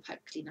all of the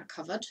pipe cleaner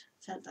covered.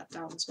 Felt that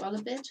down as well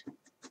a bit.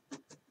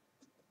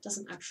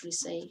 Doesn't actually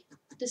say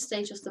this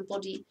stage of the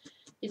body.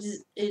 It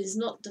is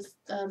not the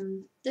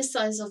this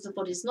size of the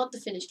body is not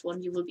the finished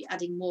one. You will be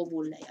adding more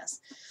wool layers.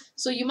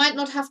 So you might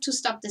not have to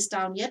stub this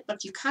down yet,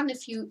 but you can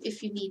if you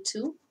need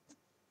to.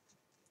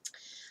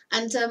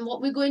 And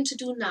what we're going to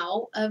do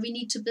now, we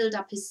need to build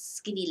up his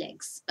skinny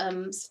legs.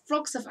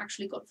 Frogs have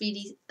actually got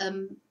really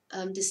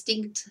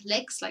distinct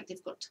legs, like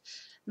they've got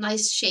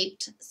nice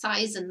shaped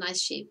thighs and nice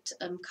shaped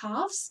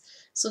calves.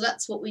 So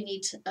that's what we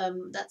need.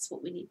 That's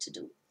what we need to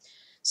do.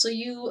 So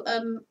you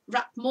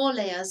wrap more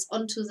layers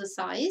onto the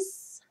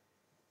thighs,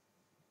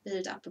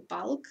 build up a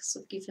bulk,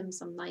 so give him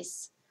some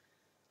nice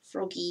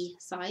froggy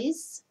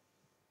thighs.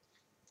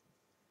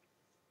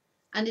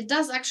 And it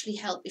does actually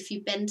help if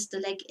you bend the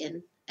leg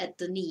in at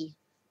the knee,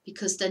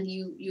 because then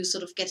you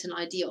sort of get an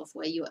idea of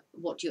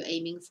what you're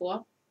aiming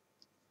for.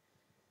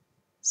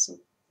 So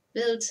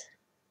build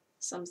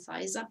some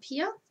thighs up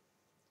here,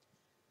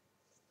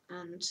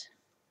 and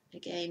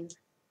again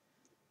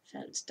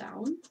felt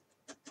down.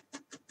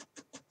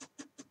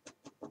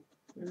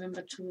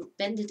 Remember to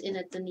bend it in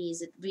at the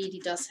knees. It really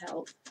does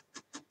help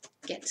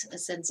get a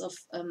sense of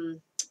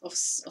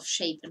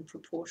shape and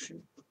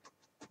proportion.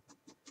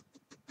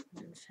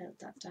 And felt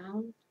that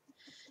down.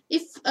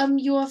 If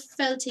you're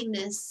felting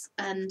this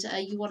and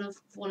you want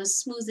to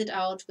smooth it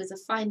out with a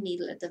fine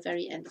needle at the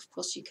very end, of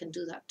course you can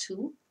do that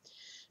too.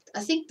 I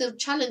think the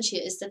challenge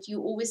here is that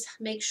you always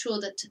make sure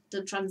that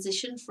the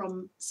transition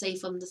from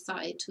the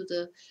thigh to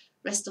the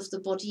rest of the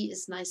body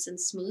is nice and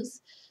smooth.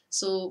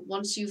 So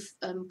once you've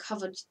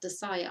covered the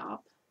thigh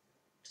up,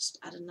 just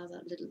add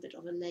another little bit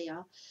of a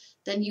layer,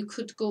 then you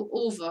could go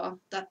over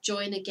that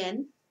join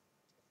again.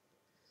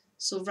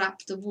 So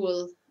wrap the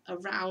wool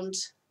around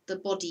the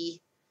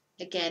body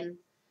again,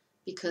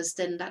 because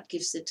then that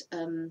gives it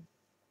a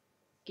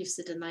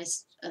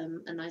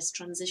nice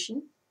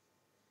transition.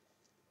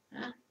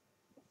 Yeah.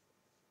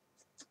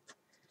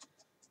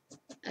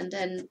 And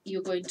then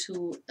you're going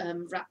to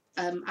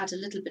add a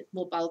little bit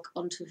more bulk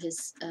onto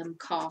his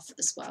calf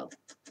as well.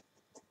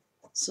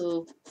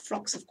 So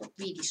frogs have got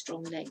really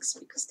strong legs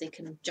because they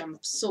can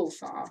jump so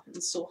far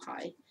and so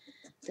high.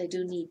 They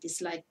do need this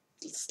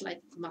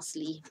slight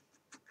muscly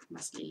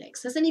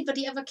legs. Has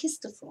anybody ever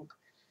kissed a frog?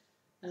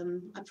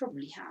 I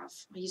probably have.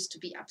 I used to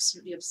be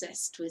absolutely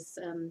obsessed with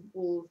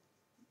all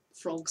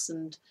frogs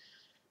and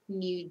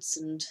nudes,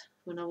 and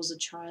when I was a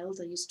child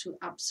I used to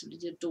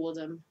absolutely adore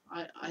them.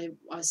 I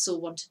so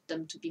wanted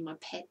them to be my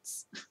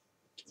pets.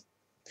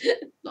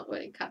 Not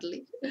very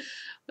cuddly,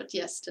 but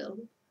yeah, still.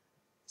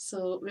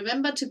 So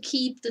remember to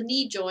keep the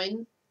knee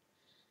joint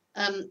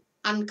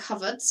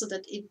uncovered so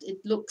that it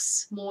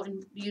looks more,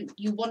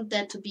 you want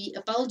there to be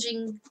a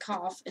bulging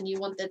calf and you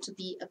want there to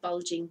be a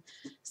bulging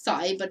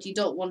thigh, but you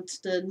don't want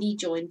the knee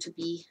joint to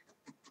be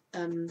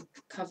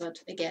covered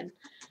again.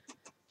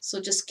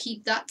 So just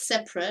keep that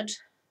separate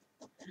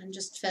and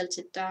just felt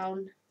it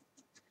down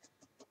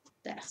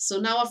there. So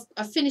now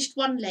I've finished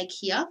one leg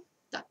here.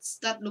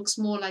 That looks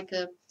more like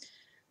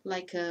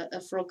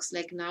a frog's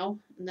leg now,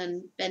 and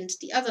then bend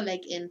the other leg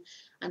in,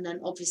 and then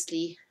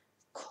obviously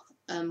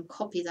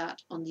copy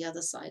that on the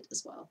other side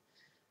as well.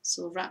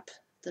 So wrap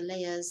the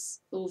layers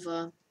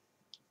over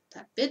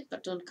that bit,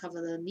 but don't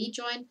cover the knee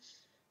joint,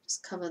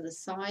 just cover the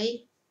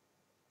thigh.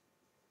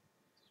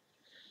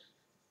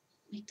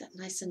 Make that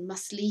nice and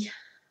muscly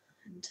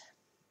and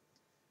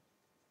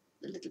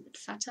a little bit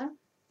fatter.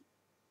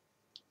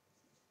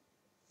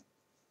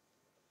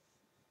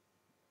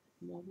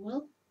 More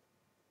wool.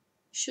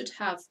 Should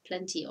have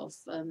plenty of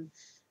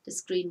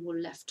this green wool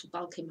left to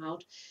bulk him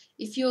out.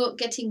 If you're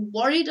getting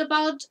worried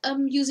about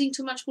using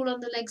too much wool on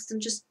the legs, then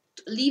just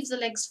leave the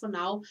legs for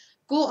now.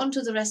 Go on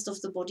to the rest of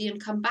the body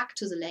and come back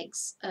to the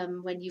legs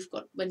when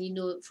you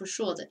know for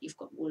sure that you've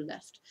got wool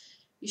left.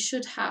 You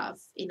should have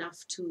enough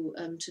to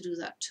do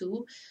that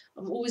too.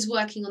 I'm always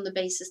working on the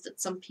basis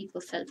that some people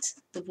felt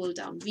the wool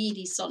down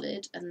really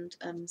solid and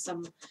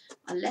some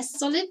are less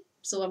solid.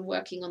 So I'm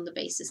working on the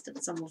basis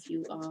that some of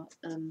you are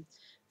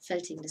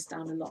felting this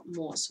down a lot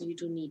more. So you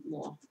do need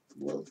more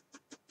wool.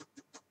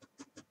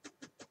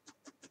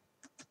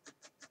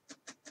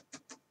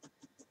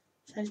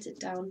 Felt it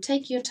down.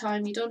 Take your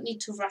time. You don't need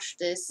to rush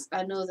this.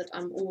 I know that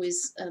I'm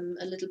always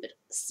a little bit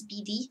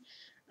speedy.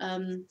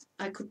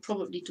 I could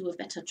probably do a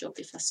better job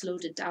if I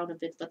slowed it down a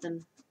bit, but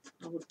then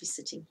I would be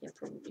sitting here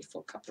probably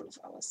for a couple of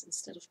hours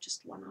instead of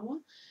just 1 hour.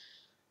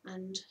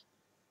 And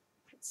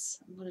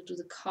I'm going to do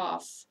the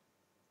calf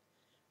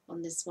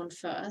on this one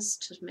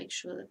first to make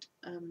sure that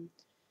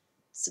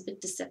it's a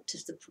bit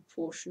deceptive, the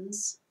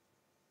proportions.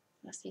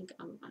 I think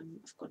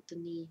I've got the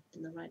knee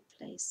in the right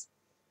place.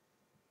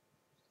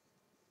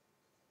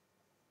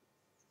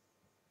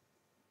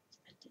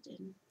 Bend it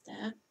in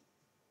there.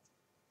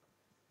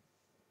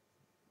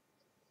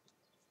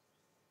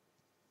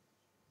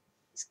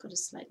 He's got a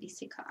slightly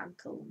thicker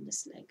ankle on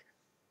this leg.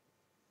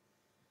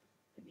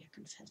 Maybe I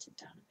can felt it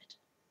down a bit.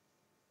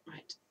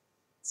 Right,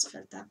 let's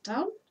felt that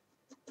down.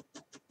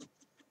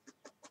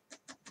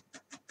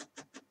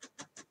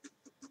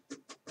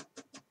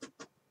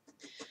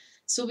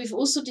 So we've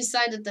also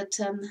decided that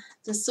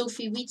the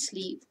Sophie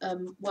Wheatley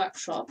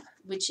workshop,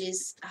 which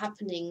is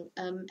happening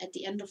at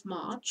the end of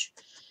March,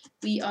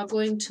 we are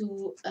going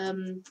to,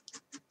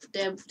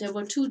 there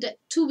were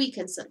two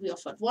weekends that we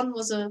offered. One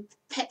was a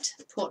pet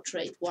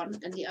portrait one,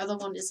 and the other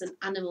one is an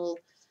animal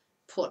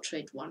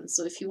portrait one.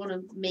 So if you want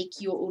to make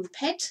your own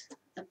pet,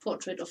 a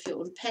portrait of your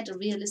own pet, a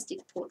realistic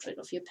portrait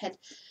of your pet,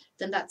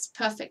 then that's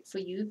perfect for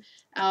you.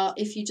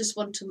 If you just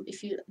want to,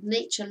 if you're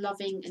nature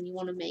loving and you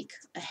want to make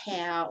a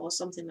hare or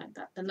something like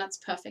that, then that's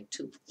perfect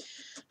too.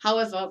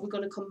 However, we're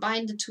going to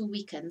combine the 2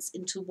 weekends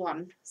into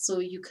one, so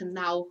you can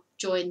now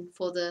join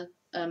for the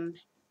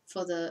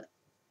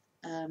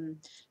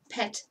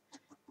pet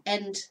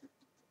and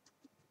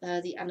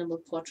the animal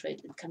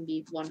portrait. It can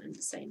be one and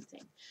the same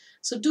thing.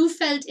 So do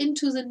felt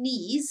into the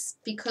knees,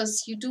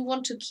 because you do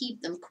want to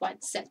keep them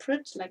quite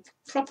separate, like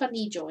proper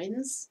knee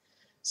joins.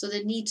 So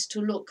they need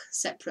to look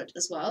separate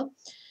as well.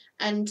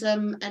 And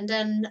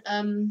then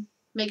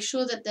make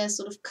sure that they're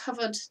sort of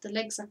covered, the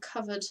legs are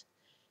covered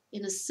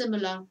in a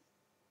similar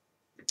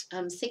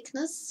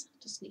thickness.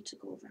 Just need to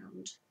go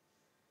around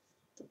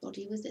the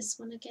body with this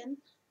one again.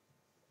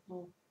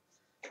 Oh,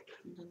 I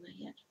haven't done that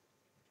yet.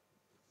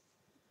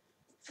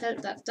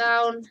 Felt that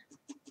down.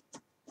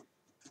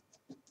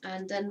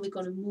 And then we're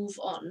going to move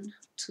on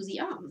to the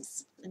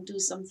arms and do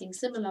something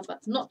similar,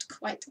 but not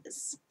quite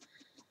as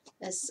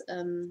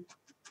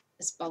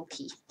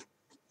bulky.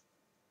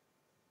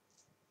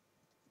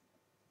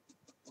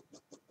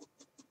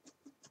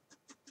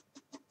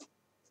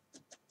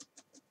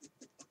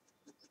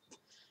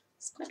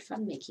 It's quite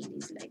fun making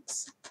these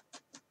legs.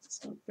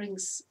 So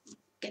it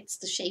gets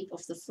the shape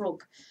of the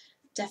frog.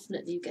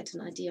 Definitely you get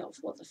an idea of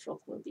what the frog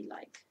will be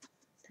like.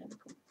 There we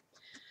go.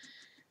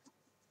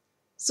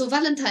 So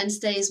Valentine's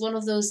Day is one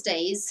of those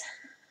days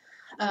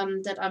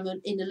that I'm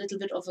in a little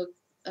bit of a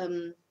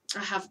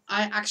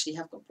I actually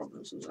have got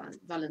problems with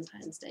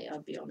Valentine's Day,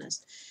 I'll be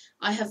honest.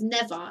 I have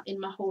never in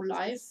my whole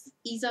life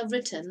either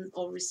written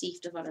or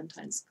received a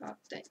Valentine's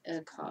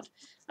card,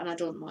 and I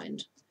don't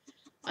mind.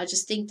 I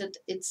just think that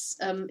it's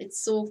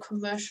so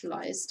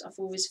commercialized. I've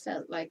always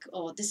felt like,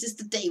 oh, this is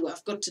the day where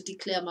I've got to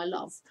declare my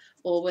love,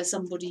 or where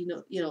somebody,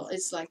 you know,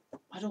 it's like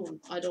I don't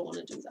want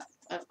to do that.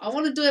 I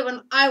want to do it when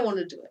I want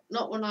to do it,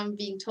 not when I'm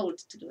being told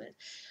to do it.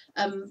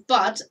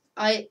 But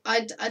I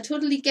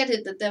totally get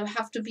it that there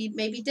have to be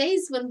maybe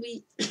days when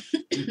we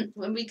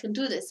when we can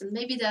do this, and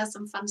maybe there are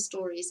some fun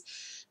stories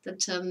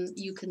that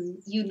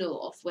you know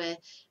of where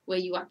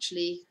you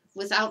actually,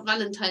 without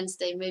Valentine's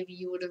Day, maybe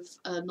you would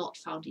have not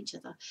found each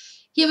other.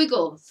 Here we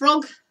go,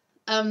 frog,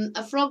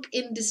 a frog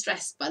in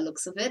distress by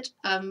looks of it,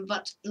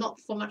 but not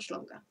for much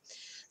longer.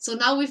 So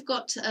now we've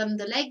got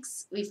the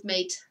legs, we've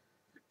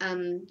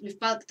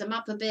bulked them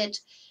up a bit.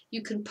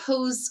 You can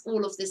pose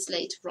all of this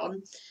later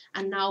on,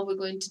 and now we're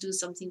going to do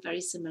something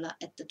very similar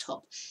at the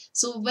top.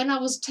 So when I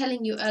was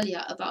telling you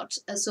earlier about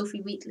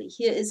Sophie Wheatley,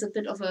 here is a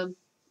bit of a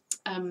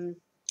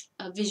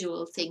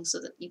visual thing so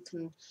that you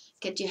can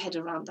get your head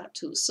around that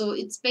too. So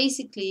it's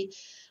basically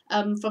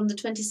from the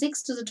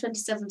 26th to the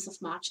 27th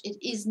of March. It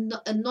is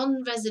a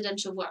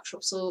non-residential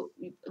workshop, so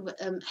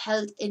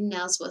held in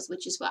Nailsworth,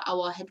 which is where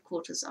our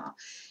headquarters are,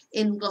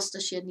 in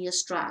Gloucestershire near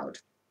Stroud.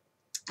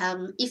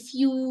 If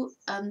you,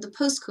 the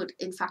postcode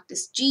in fact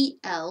is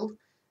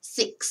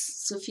GL6,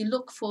 so if you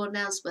look for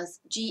Nailsworth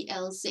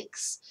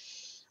GL6,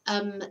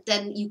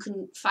 then you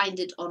can find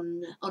it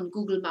on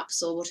Google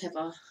Maps or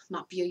whatever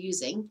map you're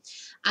using,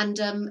 and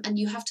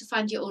you have to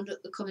find your own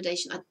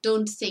accommodation. I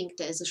don't think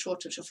there is a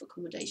shortage of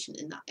accommodation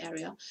in that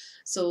area.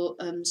 So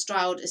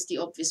Stroud is the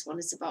obvious one.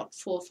 It's about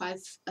 4 or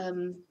 5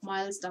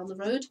 miles down the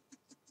road.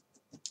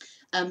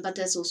 But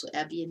there's also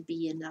Airbnb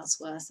in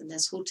Ellsworth, and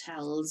there's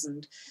hotels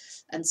and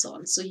so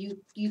on. So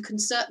you can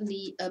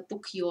certainly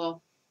book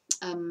your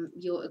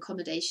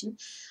accommodation,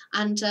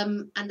 and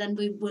then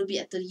we will be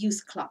at the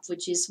youth club,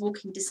 which is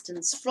walking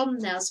distance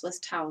from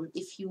Ellsworth town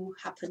if you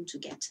happen to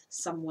get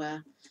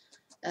somewhere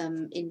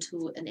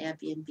into an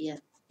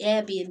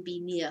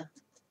Airbnb near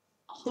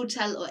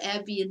hotel or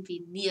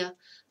Airbnb near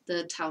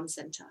the town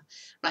center.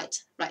 Right.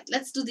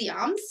 Let's do the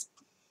arms.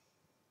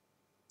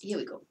 Here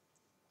we go.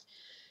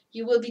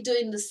 You will be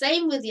doing the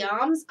same with the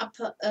arms,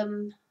 upper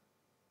legs.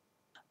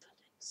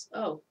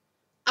 Oh,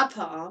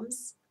 upper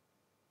arms,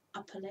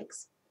 upper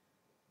legs.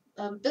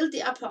 Build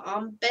the upper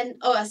arm, bend.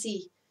 Oh, I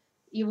see.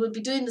 You will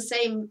be doing the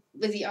same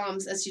with the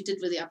arms as you did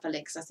with the upper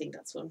legs. I think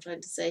that's what I'm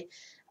trying to say.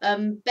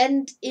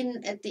 Bend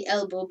in at the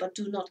elbow, but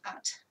do not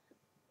add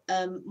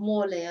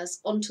more layers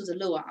onto the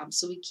lower arm.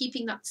 So we're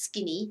keeping that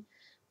skinny,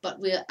 but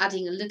we're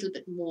adding a little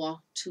bit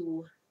more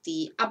to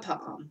the upper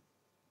arm.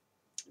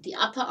 The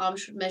upper arm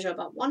should measure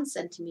about 1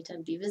 centimeter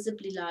and be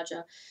visibly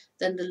larger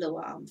than the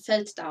lower arm,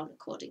 felt down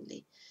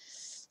accordingly.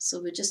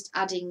 So we're just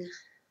adding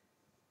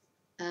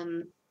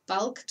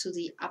bulk to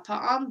the upper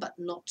arm, but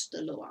not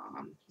the lower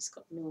arm. He's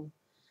got no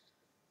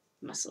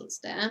muscles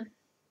there.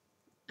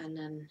 And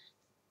then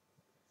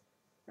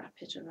wrap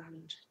it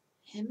around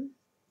him.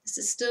 This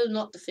is still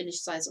not the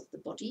finished size of the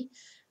body,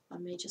 I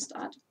may just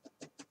add.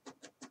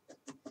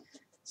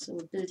 So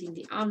we're building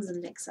the arms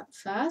and legs up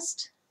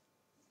first.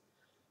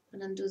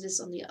 And then do this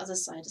on the other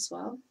side as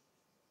well.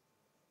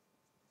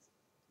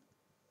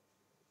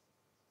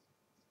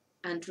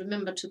 And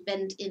remember to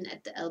bend in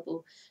at the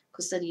elbow,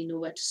 because then you know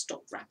where to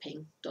stop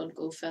wrapping. Don't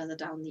go further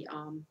down the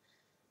arm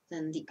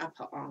than the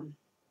upper arm.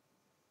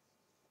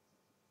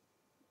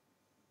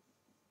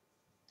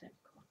 There we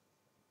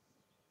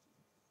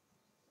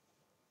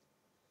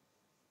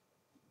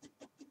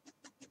go.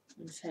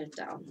 And fell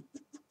down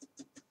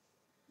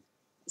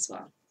as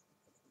well.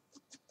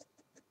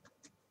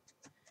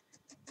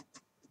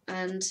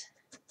 And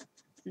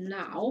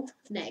now,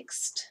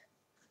 next,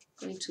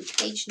 going to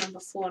page number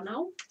 4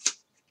 now.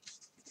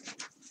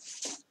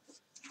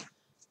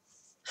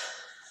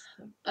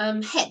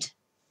 Head.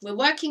 We're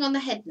working on the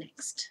head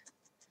next.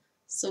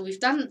 So we've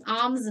done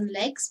arms and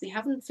legs. We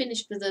haven't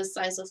finished with the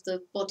size of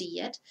the body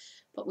yet,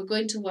 but we're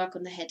going to work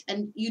on the head.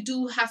 And you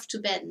do have to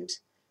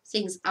bend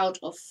things out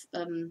of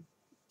the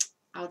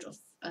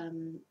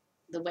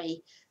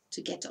way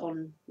to get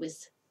on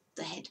with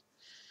the head.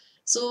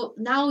 So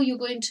now you're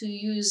going to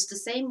use the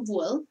same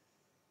wool,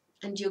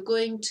 and you're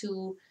going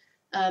to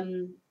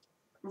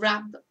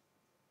wrap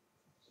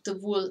the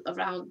wool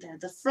around there.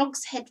 The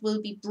frog's head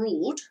will be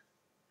broad.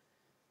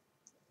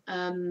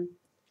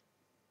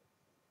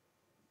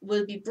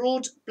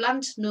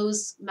 Blunt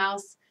nose,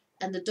 mouth,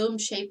 and the dome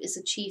shape is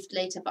achieved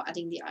later by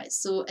adding the eyes.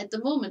 So at the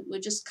moment we're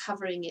just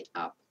covering it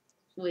up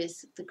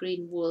with the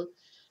green wool,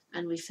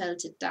 and we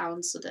felt it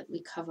down so that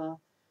we cover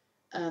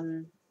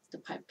the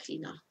pipe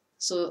cleaner.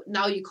 So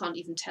now you can't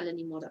even tell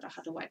anymore that I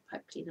had a white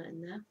pipe cleaner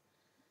in there.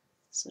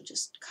 So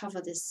just cover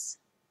this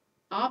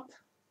up.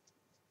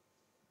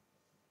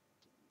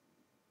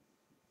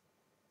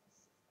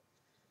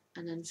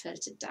 And then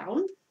felt it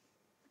down.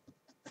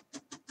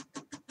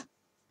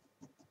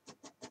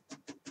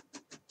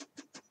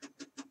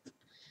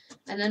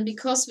 And then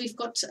because we've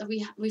got a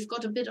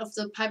bit of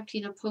the pipe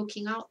cleaner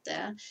poking out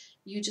there,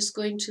 you're just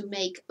going to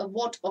make a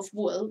wad of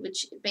wool,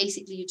 which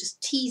basically you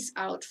just tease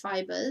out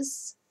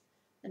fibers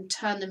and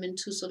turn them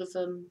into sort of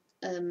a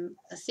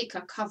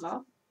thicker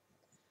cover,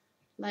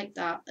 like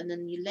that. And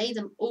then you lay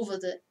them over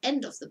the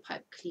end of the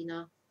pipe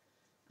cleaner,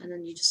 and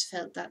then you just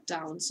felt that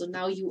down. So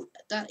now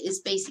that is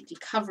basically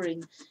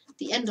covering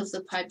the end of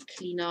the pipe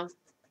cleaner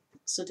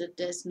so that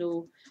there's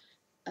no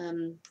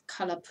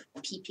colour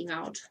peeping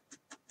out.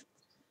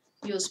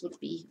 Yours would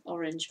be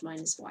orange, mine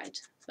is white.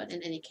 But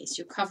in any case,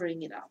 you're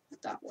covering it up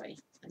that way.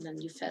 And then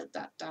you felt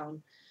that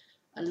down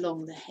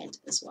along the head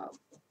as well.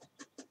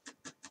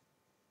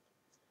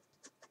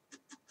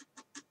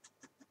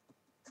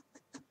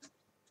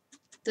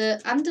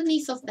 The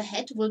underneath of the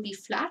head will be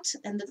flat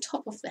and the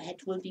top of the head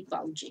will be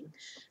bulging.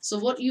 So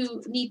what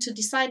you need to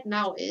decide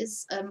now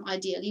is,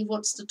 ideally,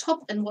 what's the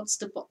top and what's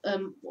the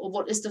or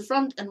what is the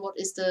front and what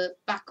is the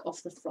back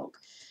of the frog.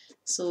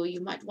 So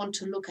you might want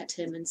to look at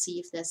him and see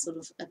if there's sort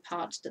of a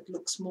part that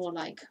looks more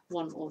like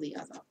one or the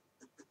other.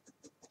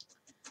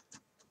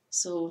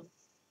 So,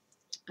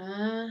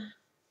 I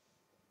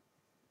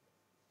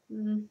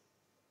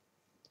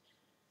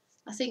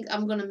think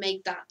I'm going to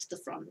make that the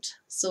front.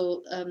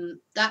 So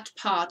that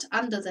part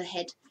under the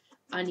head,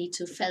 I need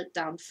to felt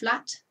down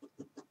flat.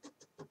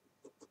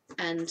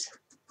 And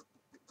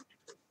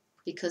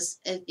because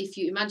if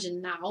you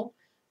imagine now,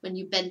 when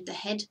you bend the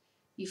head,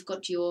 you've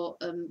got your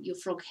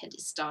frog head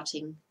is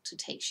starting to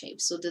take shape.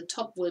 So the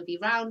top will be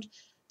round,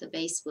 the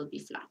base will be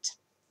flat.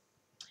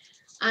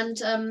 And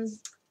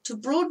to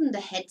broaden the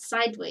head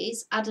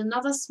sideways, add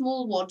another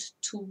small wad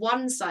to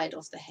one side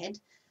of the head.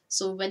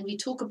 So when we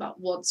talk about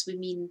wads, we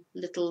mean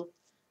little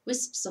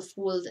wisps of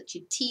wool that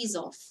you tease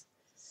off,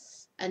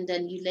 and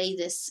then you lay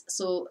this.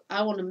 So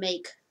I want to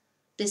make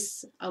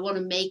this, I want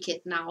to make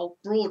it now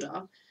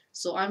broader.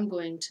 So I'm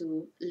going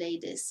to lay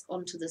this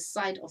onto the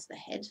side of the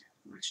head.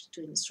 I'm actually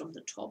doing this from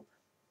the top,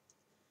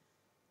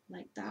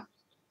 like that.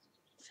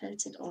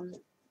 Felt it on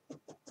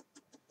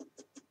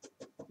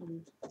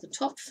the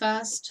top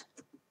first,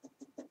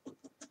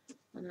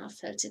 and I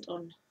felt it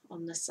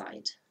on the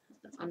side,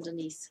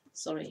 underneath,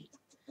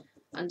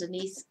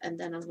 and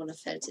then I'm going to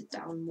felt it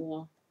down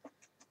more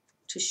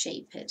to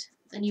shape it.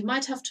 And you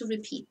might have to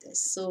repeat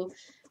this. So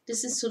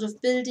this is sort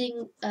of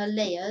building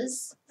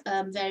layers,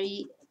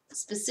 very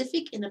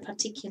specific in a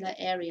particular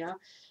area,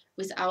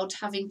 without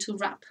having to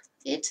wrap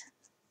it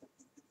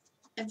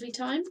every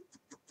time.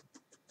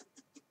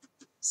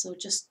 So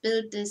just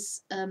build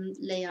this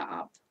layer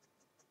up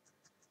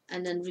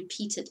and then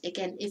repeat it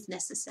again if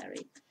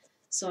necessary.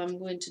 So I'm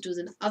going to do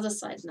the other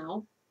side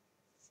now.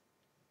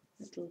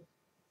 Little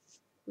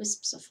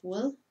wisps of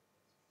wool.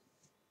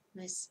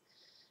 Nice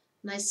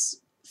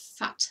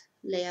fat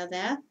layer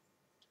there.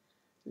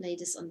 Lay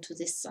this onto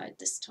this side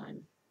this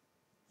time.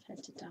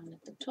 Felt it down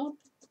at the top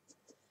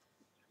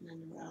and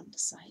then around the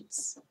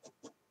sides.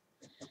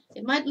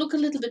 It might look a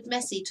little bit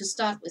messy to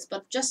start with,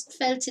 but just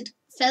felt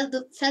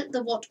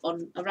the wad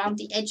on around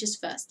the edges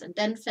first, and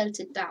then felt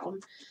it down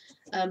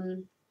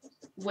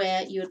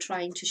where you're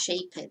trying to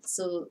shape it.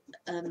 So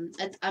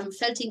I'm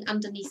felting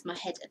underneath my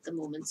head at the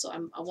moment, so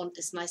I want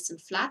this nice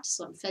and flat,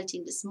 so I'm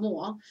felting this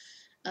more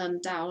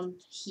down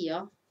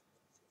here,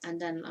 and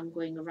then I'm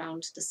going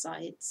around the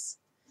sides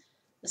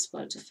as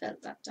well to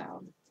felt that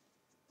down.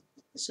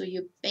 So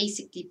you're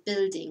basically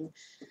building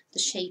the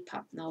shape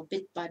up now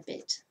bit by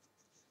bit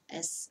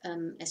as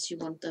you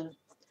want the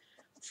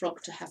frog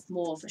to have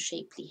more of a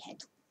shapely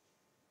head.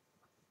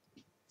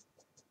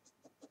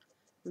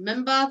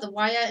 Remember the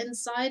wire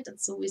inside,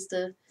 that's always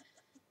the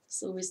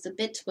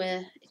bit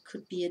where it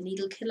could be a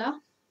needle killer.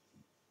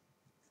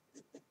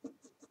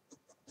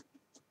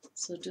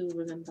 So do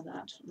remember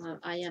that.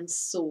 I am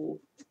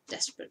so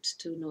desperate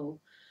to know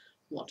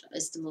what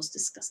is the most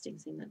disgusting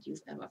thing that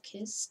you've ever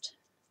kissed.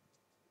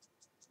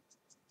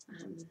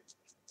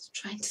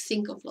 Trying to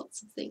think of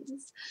lots of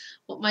things.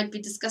 What might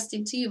be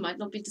disgusting to you might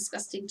not be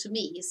disgusting to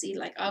me. You see,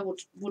 like I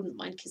wouldn't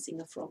mind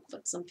kissing a frog,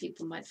 but some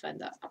people might find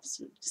that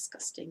absolutely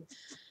disgusting.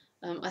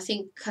 I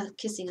think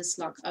kissing a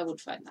slug, I would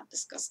find that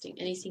disgusting.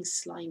 Anything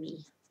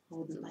slimy, I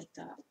wouldn't like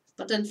that.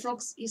 But then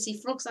frogs, you see,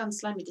 frogs aren't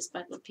slimy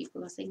despite what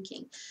people are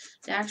thinking.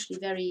 They're actually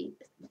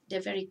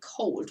very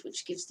cold,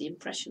 which gives the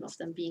impression of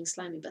them being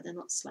slimy, but they're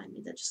not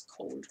slimy, they're just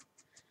cold.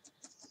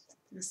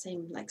 And the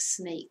same like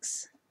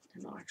snakes,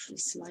 they're not actually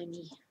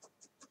slimy.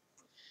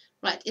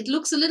 Right, it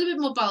looks a little bit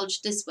more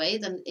bulged this way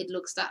than it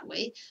looks that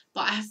way,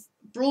 but I have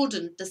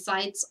broadened the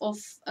sides of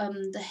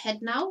the head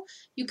now.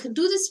 You can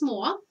do this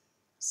more.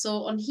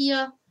 So on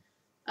here,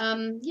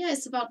 yeah,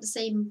 it's about the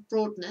same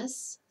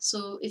broadness.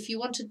 So if you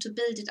wanted to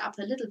build it up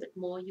a little bit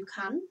more, you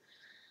can.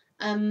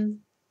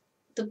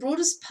 The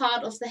broadest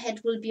part of the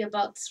head will be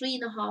about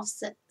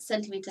 3.5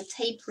 centimeter,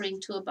 tapering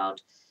to about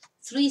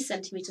 3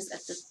 centimeters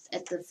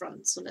at the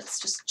front. So let's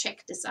just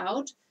check this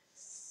out.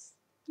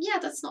 Yeah,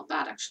 that's not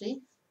bad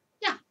actually.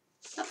 Yeah,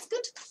 that's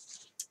good.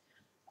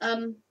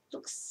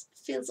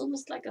 Feels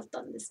almost like I've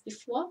done this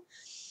before.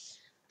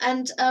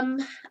 And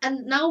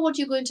now what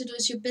you're going to do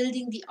is you're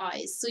building the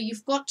eyes. So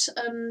you've got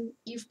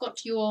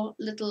your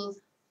little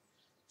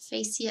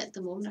face here at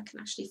the moment. I can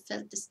actually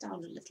felt this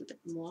down a little bit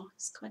more.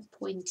 It's quite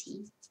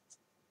pointy.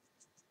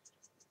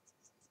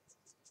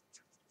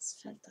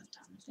 Let's felt that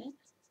down a bit.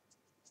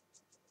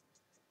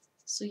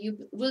 So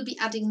you will be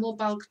adding more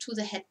bulk to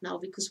the head now,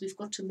 because we've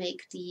got to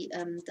make the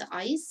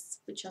eyes,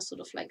 which are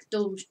sort of like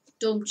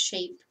domed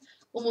shape,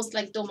 almost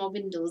like dormer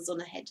windows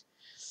on a head.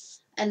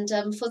 And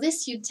for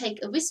this, you take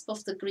a wisp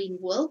of the green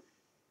wool,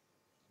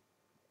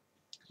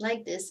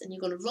 like this, and you're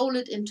going to roll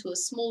it into a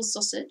small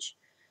sausage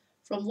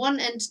from one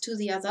end to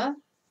the other.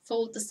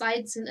 Fold the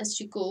sides in as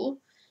you go,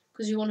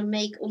 because you want to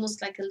make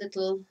almost like a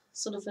little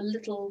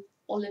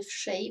olive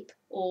shape,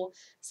 or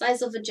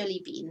size of a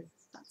jelly bean.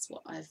 That's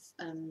what I've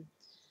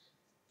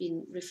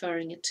been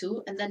referring it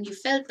to. And then you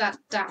felt that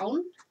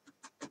down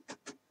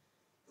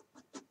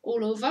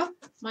all over.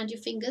 Mind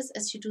your fingers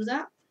as you do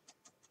that.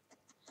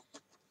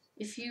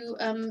 If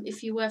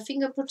you wear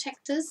finger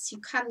protectors, you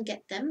can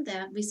get them.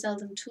 We sell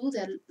them too.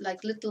 They're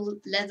like little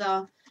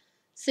leather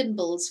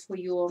thimbles for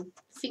your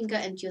finger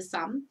and your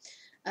thumb.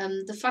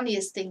 The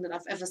funniest thing that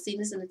I've ever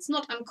seen is, and it's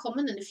not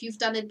uncommon, and if you've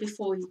done it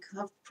before, you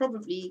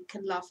probably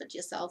can laugh at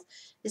yourself,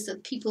 is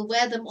that people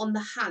wear them on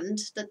the hand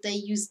that they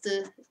use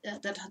that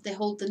they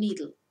hold the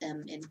needle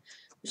in,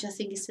 which I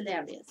think is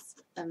hilarious.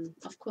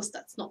 Of course,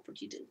 that's not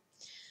what you do.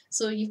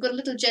 So you've got a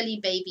little jelly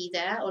baby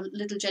there, or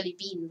little jelly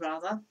bean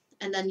rather.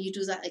 And then you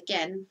do that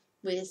again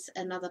with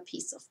another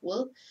piece of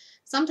wool.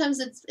 Sometimes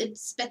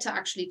it's better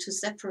actually to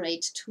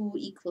separate 2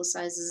 equal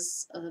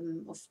sizes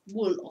of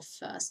wool off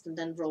first and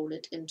then roll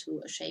it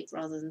into a shape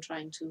rather than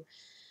trying to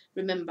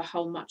remember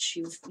how much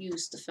you've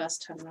used the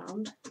first time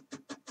round.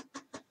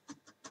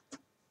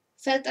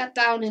 Felt that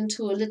down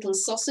into a little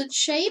sausage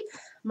shape.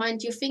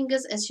 Mind your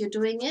fingers as you're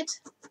doing it.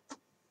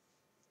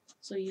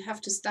 So you have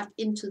to stab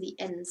into the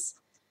ends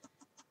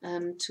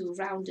to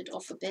round it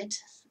off a bit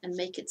and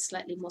make it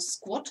slightly more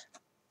squat.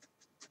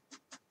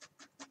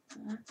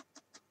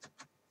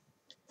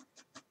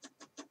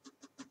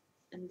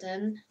 And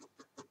then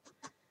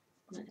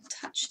I'm going to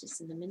attach this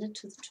in a minute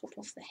to the top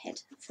of the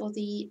head for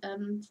the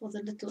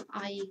little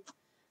eye,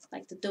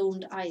 like the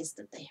domed eyes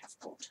that they have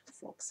got,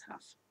 frogs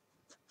have.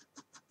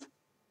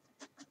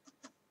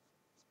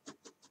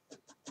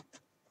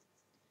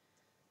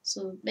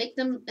 So make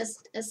them as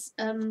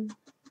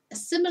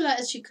similar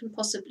as you can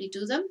possibly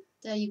do them.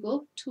 There you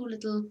go, two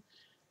little,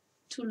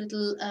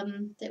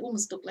 they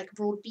almost look like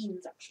broad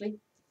beans actually.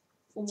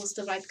 Almost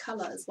the right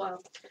color as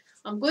well.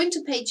 I'm going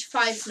to page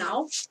 5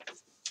 now.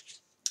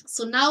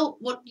 So now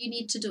what you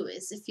need to do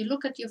is, if you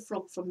look at your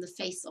frog from the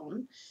face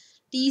on,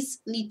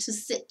 these need to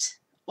sit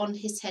on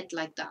his head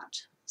like that.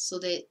 So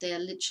they are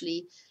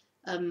literally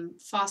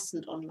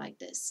fastened on like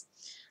this.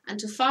 And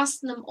to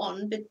fasten them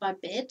on bit by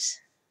bit,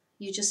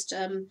 you just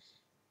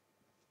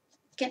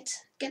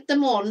get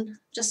them on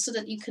just so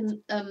that you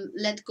can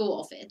let go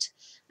of it.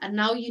 And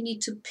now you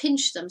need to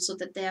pinch them so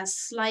that they are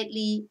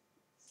slightly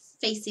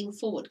facing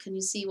forward. Can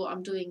you see what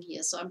I'm doing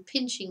here? So I'm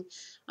pinching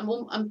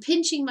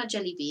my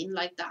jelly bean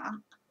like that,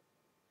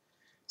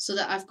 so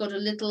that I've got a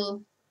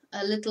little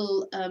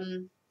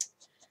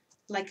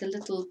like a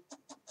little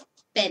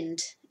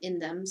bend in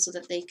them so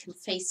that they can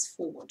face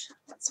forward.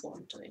 That's what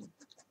I'm doing.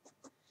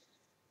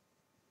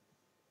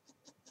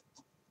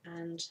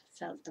 And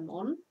felt them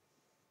on.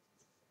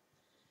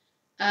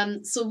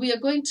 So we are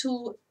going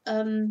to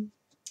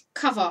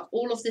cover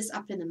all of this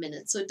up in a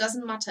minute. So it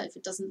doesn't matter if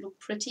it doesn't look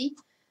pretty.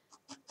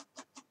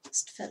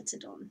 Just felt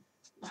it on.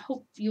 I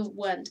hope you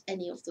weren't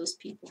any of those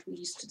people who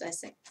used to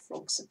dissect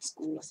frogs at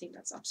school. I think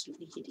that's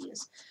absolutely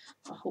hideous.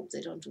 I hope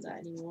they don't do that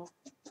anymore.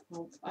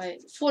 Well,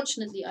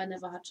 fortunately, I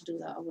never had to do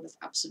that. I would have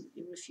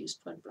absolutely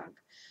refused point blank.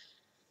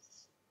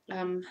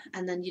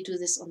 And then you do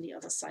this on the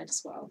other side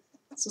as well.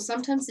 So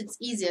sometimes it's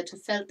easier to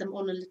felt them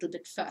on a little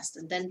bit first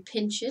and then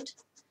pinch it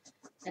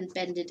and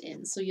bend it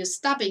in. So you're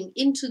stabbing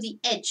into the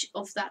edge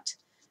of that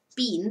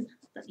bean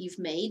that you've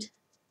made,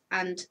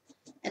 and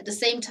at the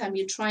same time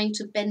you're trying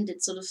to bend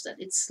it so that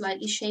it's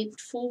slightly shaped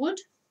forward,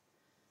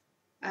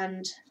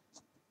 and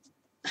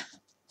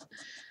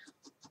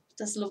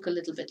does look a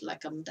little bit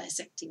like I'm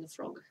dissecting a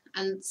frog.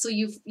 And so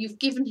you've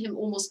given him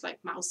almost like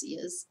mouse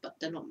ears, but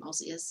they're not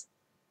mouse ears.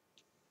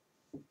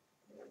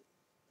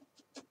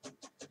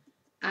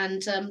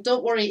 And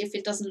don't worry if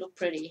it doesn't look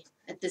pretty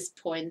at this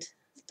point.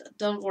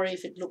 Don't worry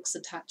if it looks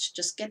attached.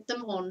 Just get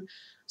them on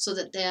so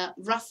that they're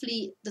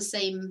roughly the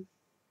same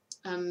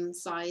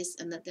size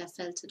and that they're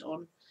felted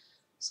on,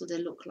 so they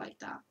look like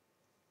that,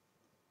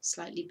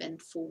 slightly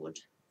bent forward.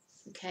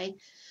 Okay,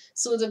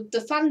 so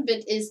the fun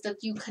bit is that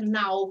you can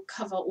now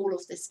cover all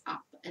of this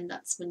up, and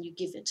that's when you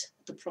give it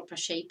the proper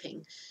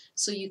shaping.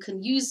 So you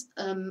can use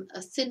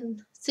a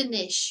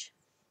thinnish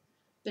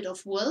bit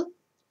of wool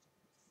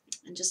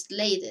and just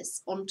lay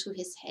this onto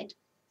his head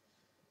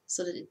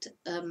so that it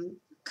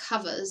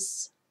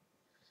covers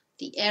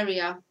the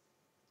area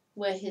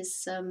where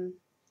his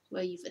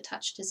where you've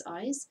attached his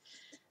eyes,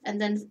 and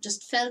then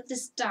just felt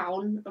this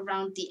down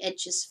around the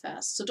edges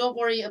first. So don't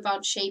worry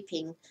about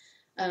shaping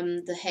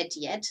the head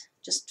yet.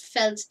 Just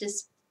felt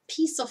this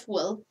piece of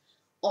wool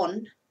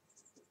on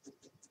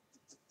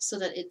so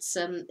that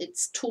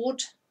it's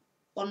taut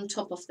on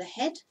top of the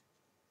head,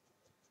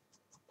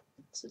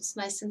 so it's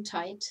nice and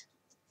tight.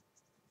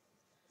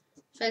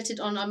 Felt it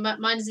on.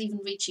 Mine is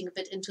even reaching a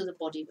bit into the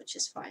body, which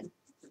is fine.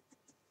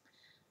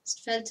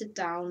 Just felt it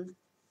down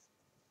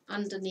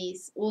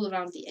underneath, all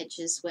around the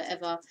edges,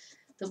 wherever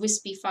the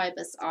wispy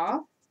fibers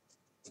are.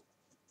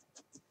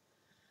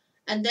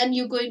 And then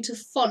you're going to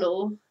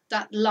follow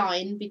that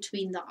line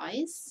between the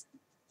eyes.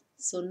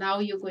 So now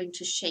you're going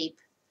to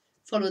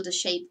follow the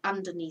shape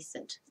underneath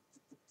it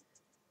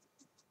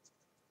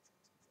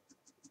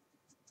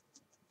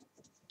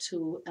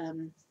to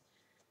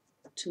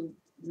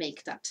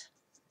make that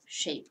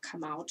shape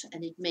come out,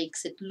 and it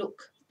makes it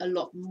look a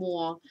lot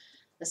more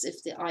as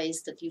if the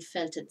eyes that you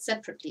felted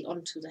separately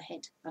onto the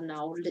head are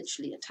now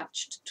literally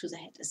attached to the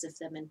head, as if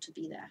they're meant to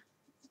be there.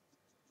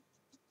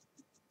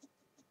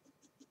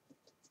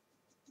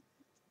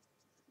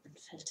 And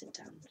felt it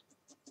down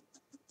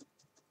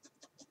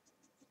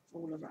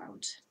all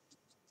around.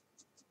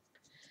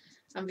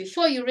 And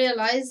before you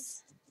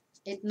realize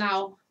it,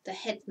 now the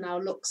head now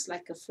looks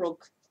like a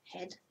frog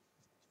head,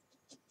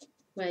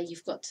 where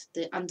you've got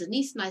the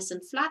underneath nice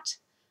and flat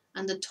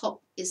and the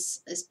top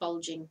is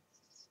bulging,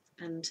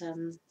 and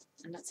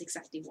that's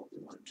exactly what we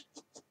want.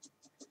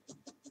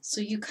 So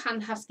you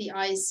can have the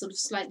eyes sort of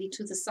slightly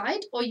to the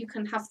side, or you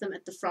can have them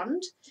at the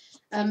front.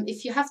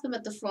 If you have them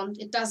at the front,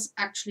 it does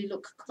actually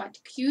look quite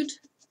cute,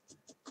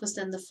 because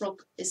then the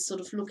frog is sort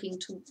of looking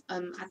to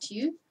at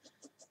you.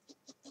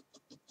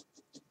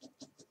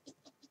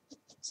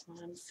 So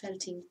I'm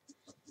felting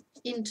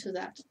into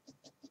that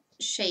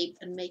shape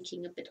and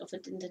making a bit of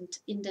an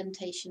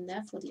indentation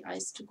there for the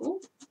eyes to go.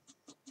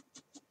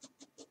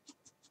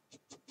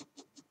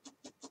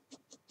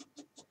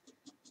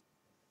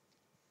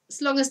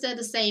 As long as they're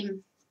the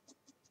same,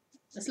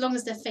 as long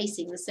as they're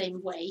facing the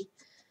same way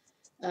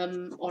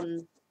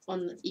on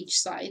each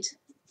side,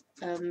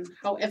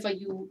 wherever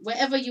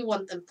you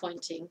want them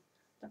pointing,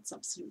 that's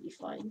absolutely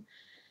fine.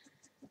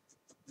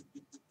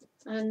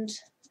 And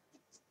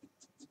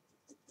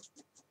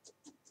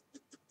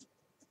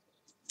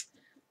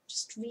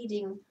just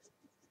reading,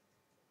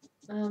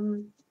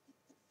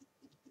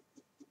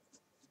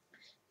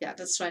 yeah,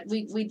 that's right.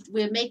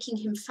 We're making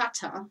him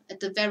fatter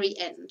at the very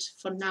end.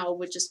 For now,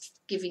 we're just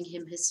giving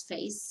him his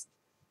face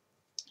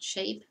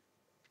shape,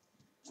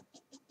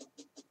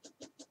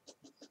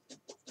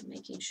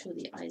 making sure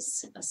the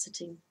eyes are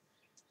sitting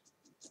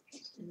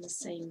in the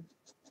same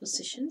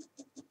position.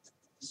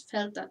 Just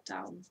felt that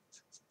down.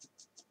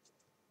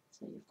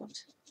 So you've got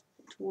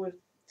it all.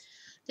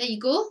 There you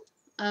go.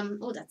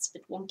 Oh, that's a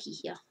bit wonky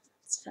here.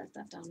 Let's felt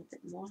that down a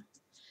bit more.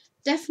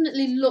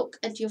 Definitely look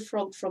at your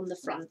frog from the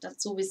front.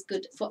 That's always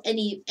good for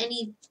any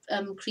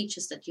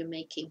creatures that you're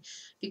making,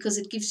 because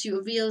it gives you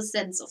a real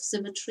sense of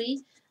symmetry.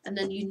 And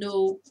then you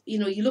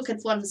look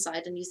at one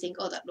side and you think,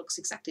 oh, that looks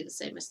exactly the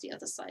same as the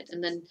other side,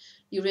 and then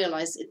you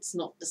realize it's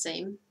not the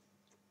same.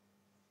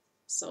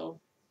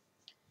 So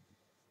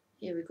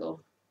here we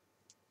go.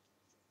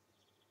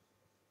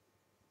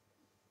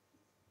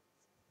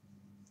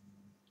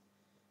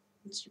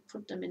 Once you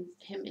put him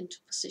into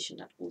position,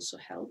 that also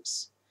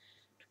helps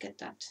to get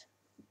that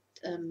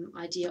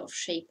idea of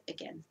shape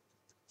again.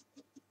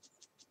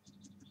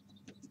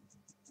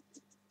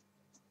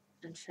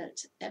 And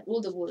felt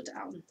all the wool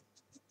down.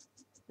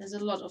 There's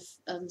a lot of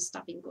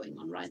stabbing going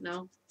on right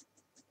now.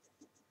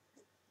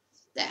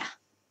 There.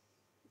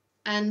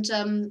 And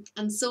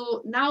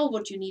so now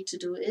what you need to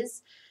do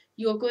is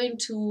you're going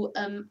to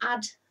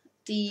add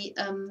the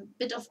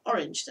bit of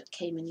orange that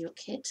came in your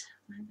kit.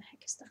 Where the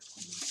heck is that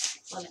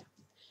from? Oh, there.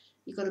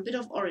 You've got a bit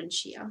of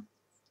orange here,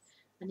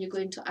 and you're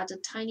going to add a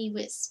tiny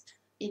wisp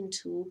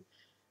into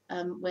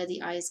where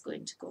the eye is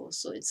going to go.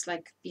 So it's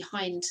like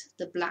behind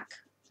the black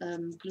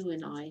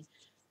glue-in eye,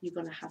 you're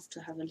going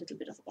to have a little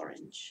bit of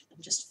orange,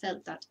 and just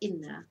felt that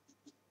in there,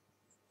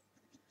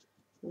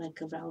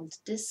 like a round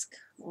disc,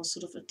 or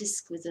sort of a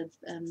disc with a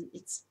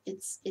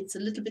it's a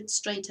little bit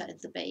straighter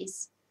at the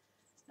base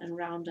and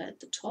rounder at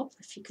the top.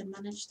 If you can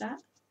manage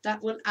that,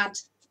 that will add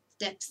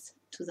depth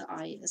to the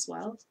eye as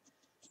well.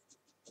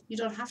 You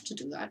don't have to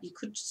do that. You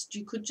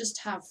could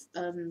just have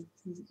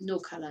no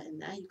color in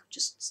there. You could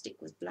just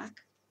stick with black.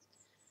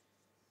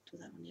 Do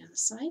that on the other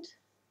side.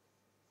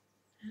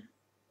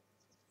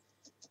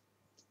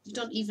 You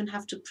don't even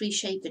have to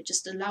pre-shape it.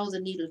 Just allow the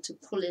needle to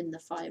pull in the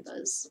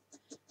fibers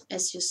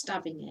as you're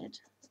stabbing it.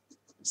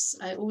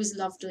 I always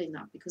love doing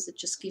that, because it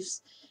just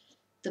gives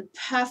the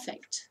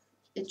perfect,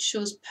 it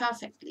shows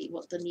perfectly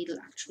what the needle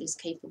actually is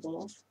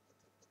capable of.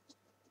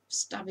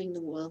 Stabbing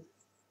the wool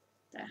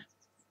there.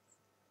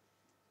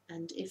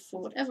 And if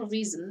for whatever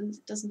reason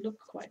it doesn't look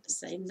quite the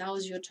same, now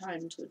is your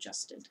time to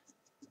adjust it.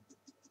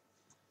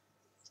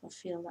 So I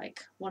feel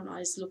like one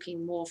eye is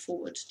looking more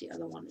forward, the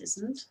other one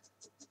isn't.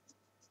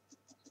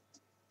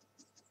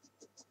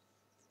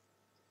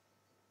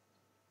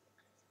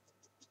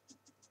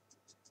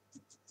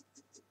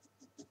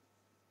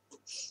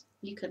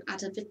 You can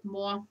add a bit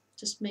more.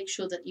 Just make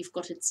sure that you've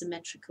got it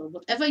symmetrical.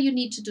 Whatever you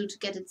need to do to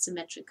get it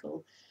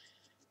symmetrical,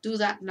 do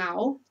that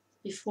now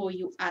before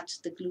you add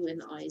the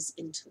glue-in eyes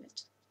into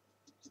it.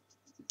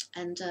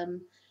 And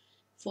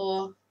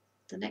for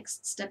the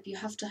next step, you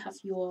have to have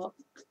your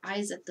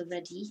eyes at the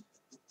ready.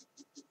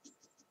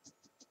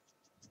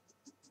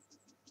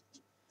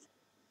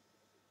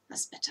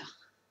 That's better.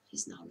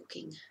 He's now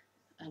looking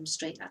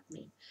straight at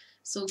me.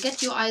 So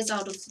get your eyes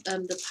out of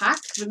the pack.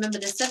 Remember,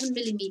 they're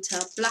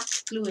 7mm black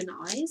glue-in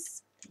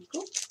eyes. There you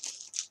go.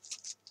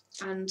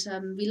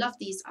 And we love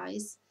these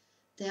eyes.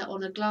 They're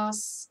on a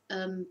glass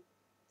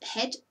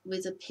head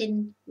with a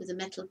pin, with a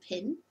metal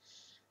pin.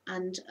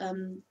 And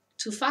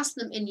to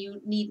fasten them in, you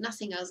need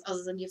nothing else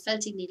other than your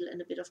felting needle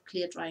and a bit of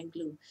clear drying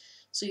glue.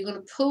 So you're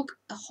going to poke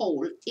a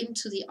hole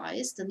into the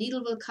eyes. The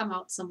needle will come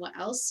out somewhere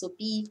else, so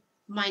be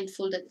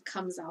mindful that it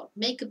comes out.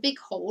 Make a big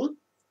hole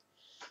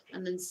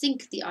and then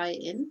sink the eye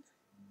in.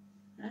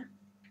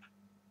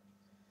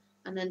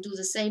 And then do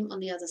the same on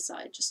the other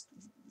side.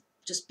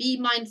 Just be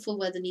mindful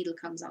where the needle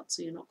comes out,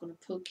 so you're not going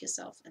to poke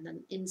yourself. And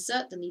then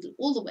insert the needle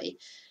all the way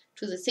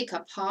to the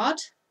thicker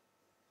part.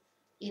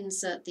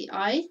 Insert the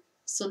eye.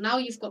 So now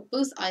you've got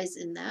both eyes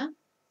in there.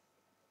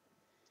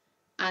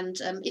 And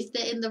if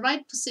they're in the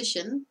right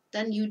position,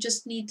 then you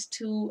just need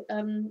to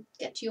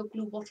get your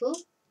glue bottle.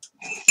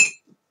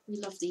 We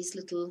love these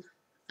little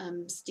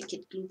stick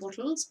it glue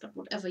bottles, but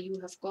whatever you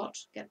have got,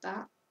 get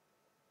that.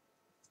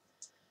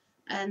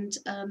 And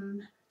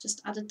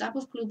just add a dab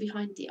of glue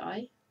behind the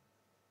eye.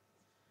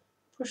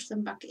 Push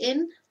them back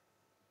in.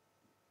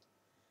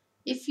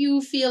 If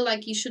you feel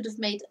like you should have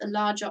made a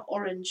larger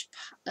orange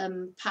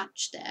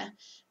patch there,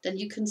 then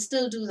you can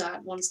still do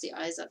that once the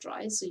eyes are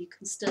dry. So you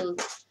can still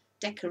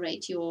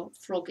decorate your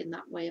frog in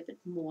that way a bit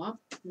more.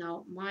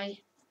 Now my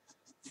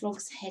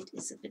frog's head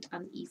is a bit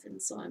uneven,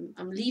 so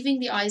I'm leaving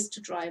the eyes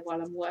to dry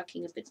while I'm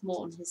working a bit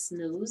more on his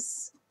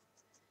nose.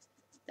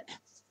 There,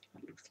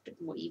 that looks a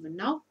bit more even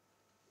now.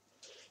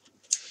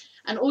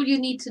 And all you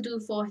need to do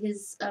for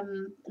his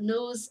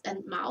nose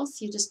and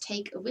mouth, you just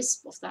take a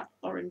wisp of that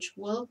orange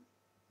wool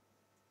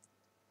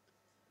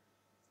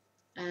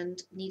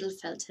and needle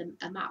felt him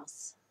a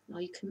mouth. Now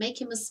you can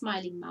make him a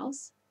smiling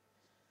mouth.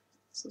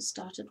 So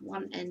start at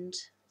one end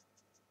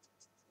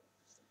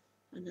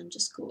and then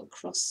just go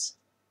across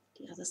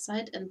the other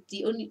side. And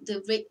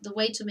the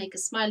way to make a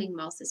smiling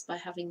mouth is by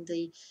having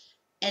the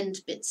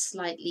end bit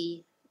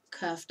slightly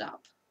curved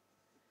up.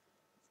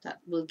 That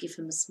will give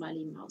him a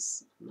smiley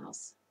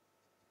mouth.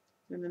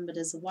 Remember,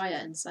 there's a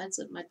wire inside,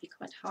 so it might be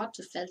quite hard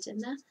to felt in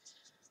there.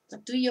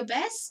 But do your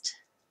best,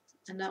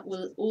 and that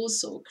will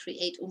also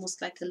create almost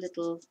like a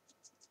little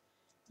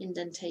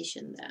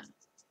indentation there.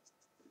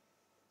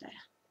 There.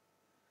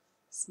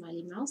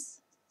 Smiley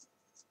mouth.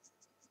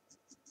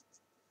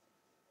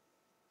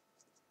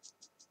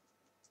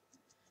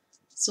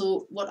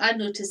 So what I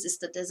noticed is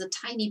that there's a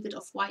tiny bit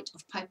of white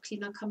of pipe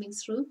cleaner coming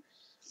through.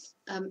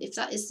 If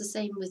that is the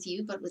same with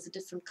you, but with a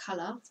different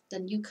color,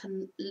 then you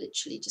can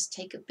literally just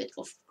take a bit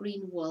of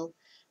green wool,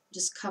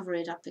 just cover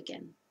it up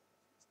again.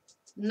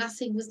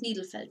 Nothing with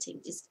needle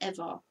felting is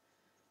ever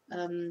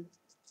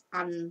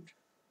unsavable.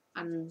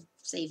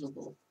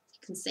 You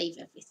can save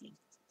everything.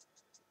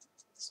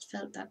 Just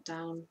felt that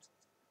down.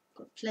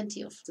 Got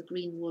plenty of the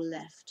green wool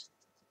left.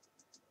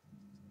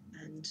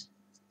 And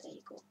there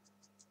you go.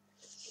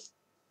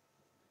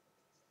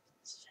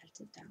 Just felt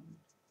it down.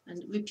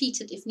 And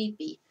repeat it if need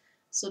be.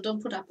 So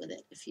don't put up with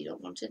it. If you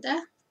don't want it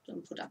there,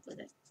 don't put up with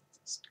it.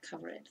 Just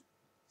cover it.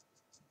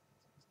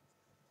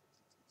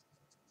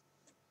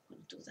 I'm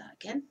going to do that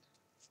again.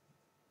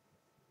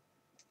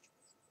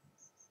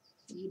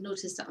 You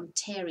notice that I'm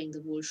tearing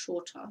the wool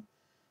shorter,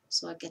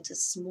 so I get a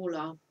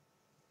smaller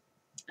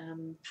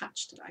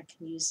patch that I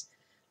can use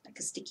like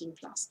a sticking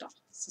plaster.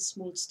 It's a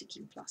small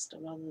sticking plaster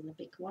rather than a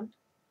big one,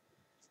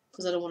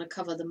 because I don't want to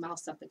cover the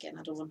mouth up again.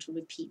 I don't want to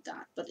repeat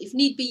that. But if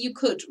need be, you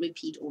could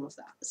repeat all of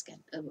that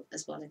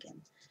as well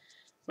again.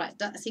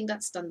 Right, I think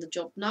that's done the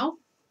job now.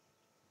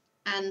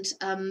 And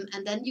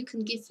then you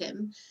can give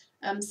him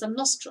some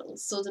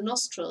nostrils. So the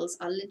nostrils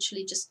are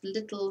literally just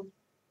little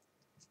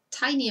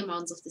tiny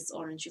amounts of this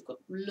orange. You've got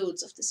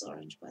loads of this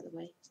orange, by the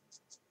way.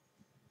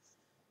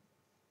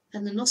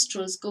 And the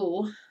nostrils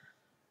go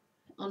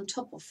on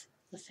top of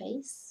the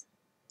face,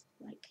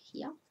 like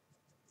here.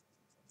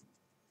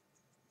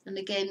 And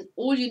again,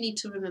 all you need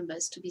to remember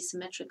is to be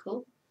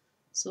symmetrical.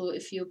 So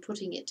if you're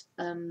putting it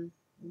on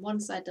one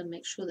side, then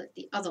make sure that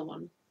the other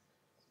one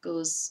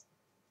goes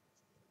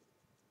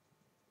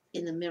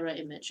in the mirror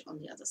image on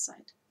the other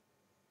side.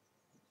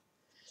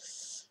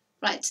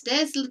 Right,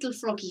 there's little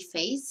froggy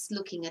face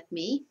looking at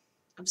me.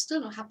 I'm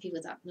still not happy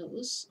with that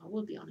nose, I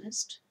will be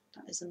honest.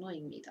 That is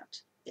annoying me,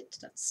 that bit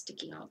that's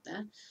sticking out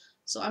there.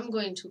 So I'm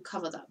going to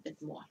cover that bit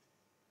more.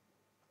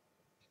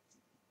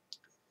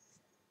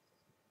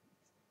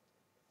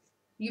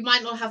 You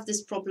might not have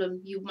this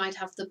problem. You might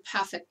have the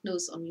perfect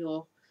nose on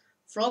your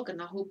frog,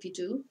 and I hope you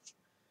do.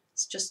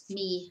 It's just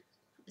me.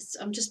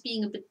 I'm just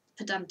being a bit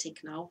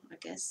pedantic now, I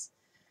guess.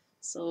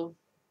 So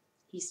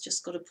he's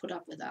just got to put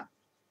up with that.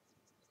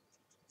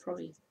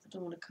 Probably, I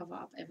don't want to cover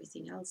up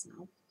everything else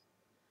now.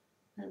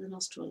 And the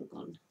nostril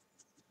gone.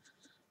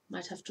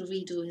 Might have to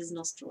redo his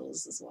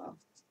nostrils as well.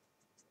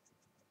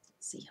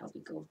 See how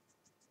we go.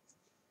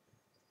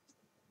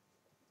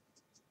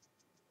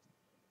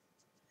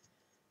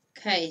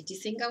 Okay, do you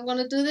think I'm going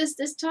to do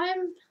this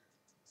time?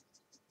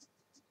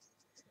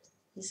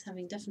 He's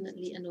having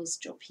definitely a nose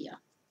job here.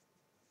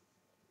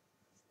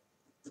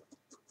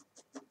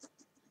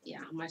 Yeah,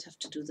 I might have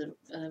to do the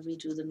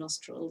redo the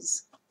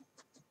nostrils.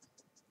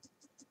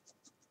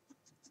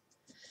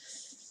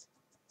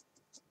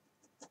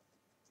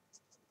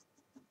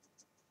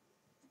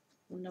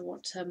 I wonder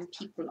what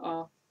people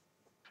are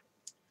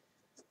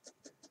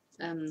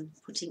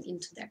putting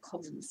into their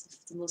comments.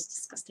 It's the most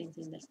disgusting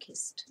thing they've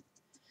kissed.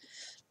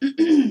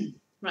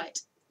 Right.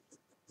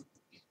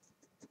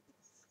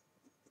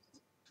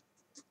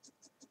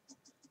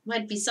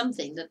 Might be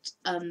something that,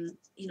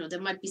 you know, there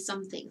might be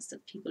some things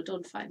that people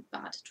don't find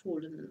bad at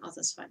all, and then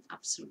others find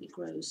absolutely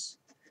gross.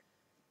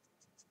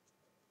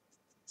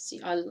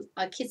 See,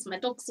 I kiss my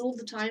dogs all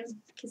the time,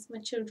 kiss my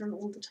children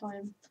all the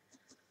time.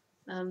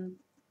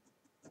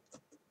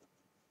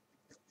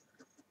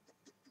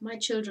 My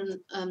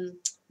children,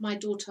 my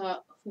daughter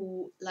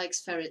who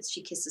likes ferrets,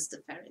 she kisses the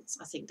ferrets.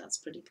 I think that's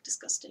pretty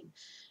disgusting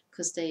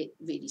because they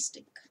really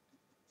stink.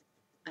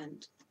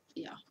 And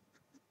yeah,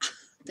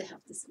 they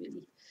have this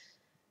really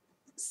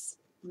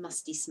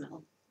musty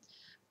smell.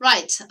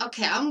 Right,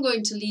 okay, I'm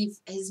going to leave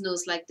his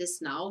nose like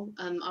this now.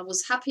 I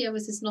was happier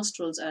with his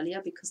nostrils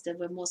earlier because they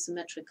were more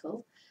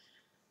symmetrical,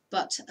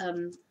 but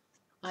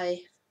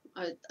I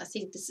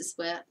think this is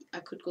where I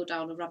could go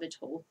down a rabbit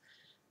hole,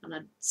 and I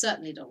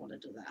certainly don't want to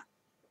do that.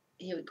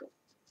 Here we go.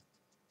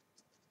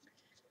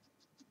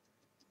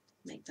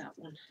 Make that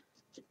one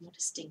a bit more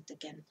distinct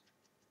again.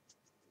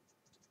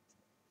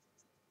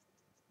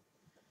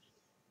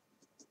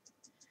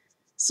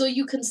 So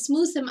you can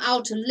smooth them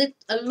out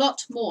a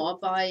lot more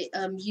by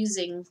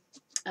using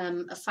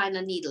a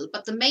finer needle.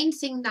 But the main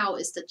thing now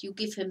is that you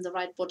give him the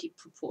right body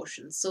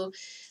proportions. So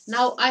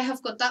now I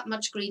have got that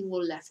much green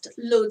wool left,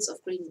 loads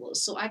of green wool,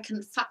 so I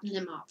can fatten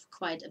him up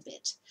quite a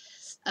bit.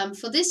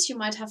 For this, you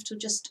might have to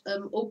just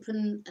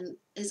open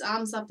his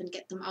arms up and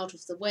get them out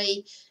of the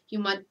way. You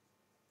might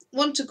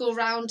want to go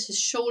around his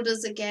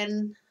shoulders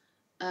again,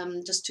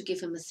 just to give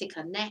him a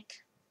thicker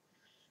neck.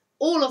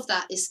 All of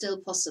that is still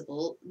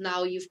possible.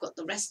 Now you've got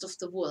the rest of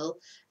the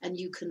wool, and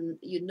you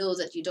know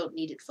that you don't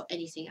need it for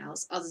anything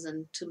else other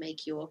than to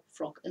make your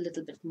frog a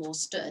little bit more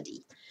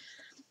sturdy.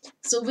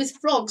 So with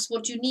frogs,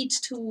 what you need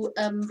to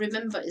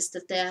remember is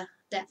that their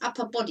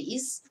upper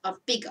bodies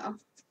are bigger,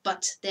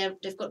 but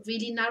they've got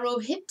really narrow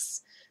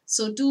hips.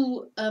 So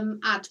do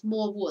add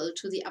more wool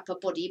to the upper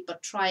body,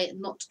 but try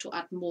not to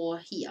add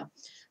more here.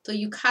 So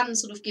you can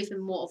sort of give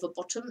him more of a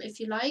bottom if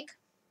you like.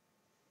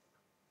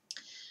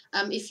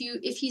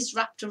 If he's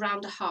wrapped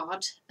around a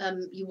heart,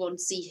 you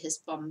won't see his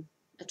bum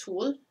at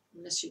all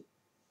unless you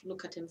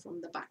look at him from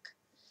the back.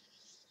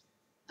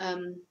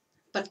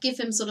 But give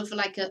him sort of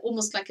like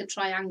almost like a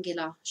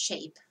triangular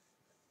shape.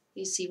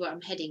 You see where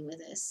I'm heading with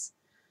this.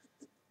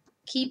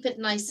 Keep it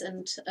nice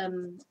and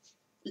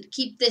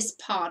keep this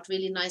part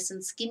really nice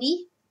and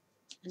skinny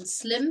and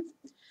slim,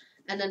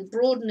 and then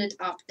broaden it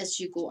up as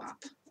you go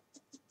up.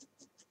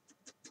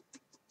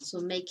 So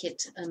make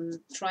it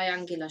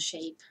triangular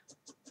shape,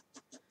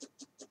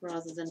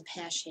 rather than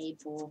pear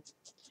shape or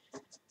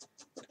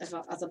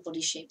whatever other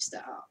body shapes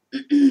there are.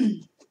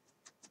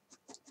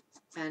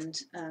 And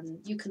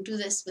you can do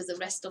this with the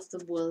rest of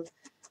the wool.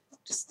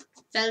 Just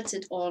felt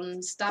it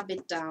on, stab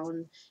it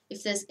down.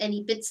 If there's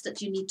any bits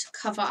that you need to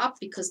cover up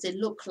because they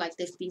look like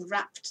they've been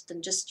wrapped,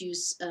 then just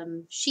use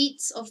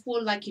sheets of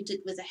wool like you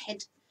did with the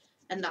head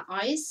and the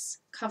eyes.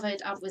 Cover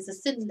it up with a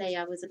thin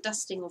layer with a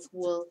dusting of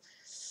wool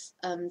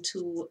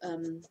to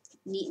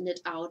neaten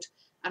it out.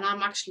 And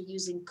I'm actually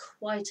using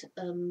quite,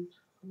 let's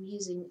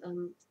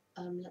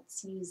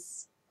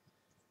use,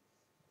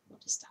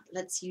 what is that?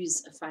 Let's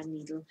use a fine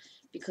needle,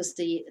 because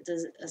the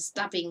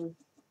stabbing,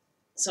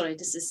 sorry,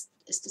 is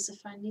this a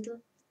fine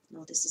needle?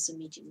 No, this is a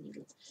medium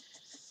needle.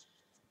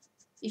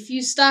 If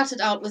you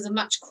started out with a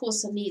much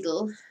coarser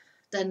needle,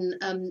 then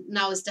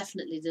now is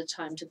definitely the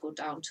time to go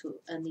down to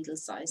a needle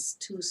size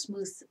to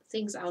smooth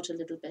things out a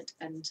little bit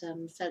and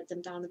felt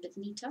them down a bit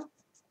neater.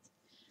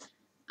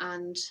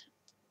 And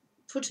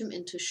put him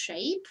into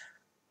shape.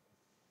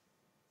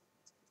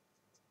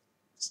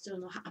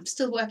 I'm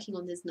still working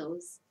on his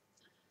nose.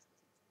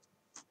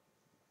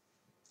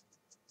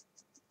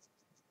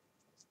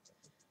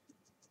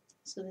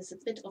 So there's a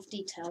bit of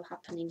detail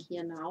happening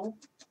here now.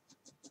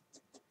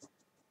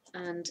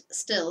 And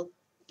still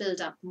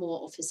build up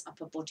more of his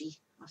upper body.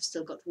 I've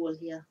still got wool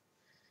here.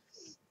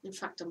 In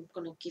fact, I'm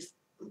going to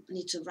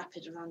need to wrap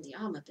it around the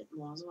arm a bit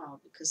more as well,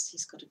 because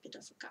he's got a bit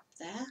of a gap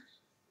there.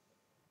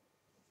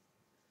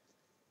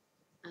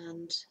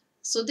 And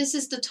so this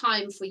is the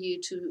time for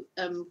you to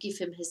give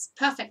him his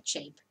perfect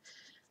shape,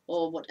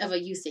 or whatever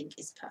you think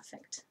is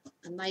perfect.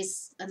 A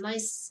nice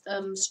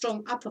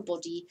strong upper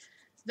body,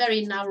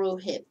 very narrow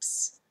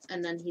hips,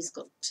 and then he's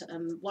got,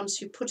 once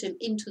you put him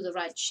into the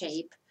right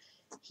shape,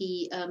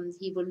 he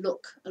will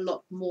look a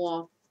lot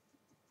more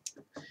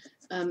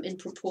in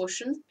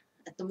proportion.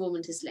 At the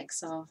moment his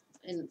legs are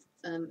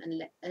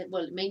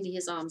well, mainly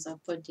his arms are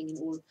pointing in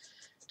all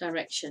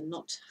direction,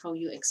 not how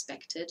you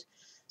expected.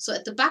 So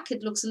at the back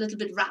it looks a little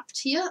bit wrapped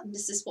here, and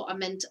this is what I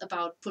meant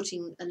about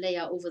putting a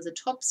layer over the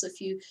top. So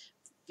if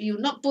you're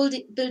not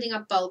building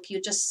up bulk, you're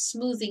just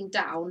smoothing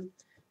down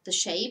the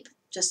shape,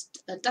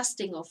 just a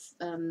dusting of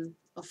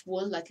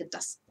wool, like a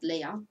dust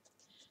layer,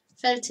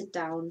 felt it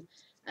down,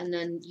 and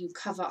then you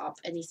cover up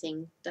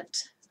anything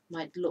that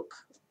might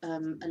look a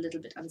little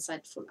bit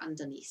unsightful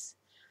underneath.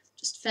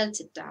 Just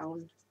felt it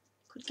down.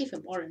 Could give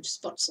him orange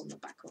spots on the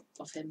back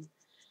of him.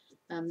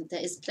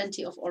 There is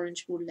plenty of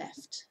orange wool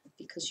left,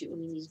 because you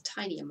only need a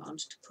tiny amount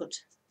to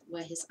put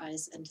where his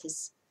eyes and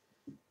his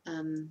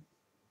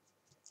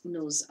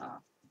nose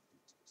are.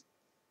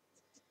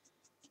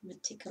 Give him a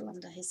tickle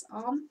under his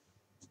arm.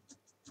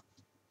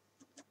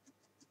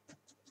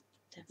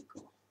 There we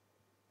go.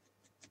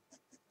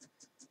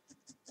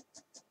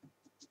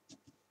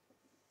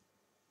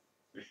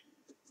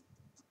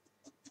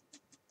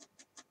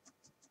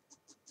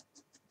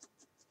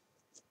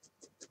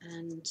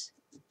 And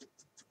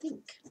I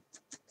think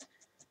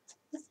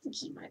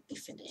he might be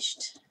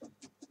finished.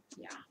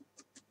 Yeah.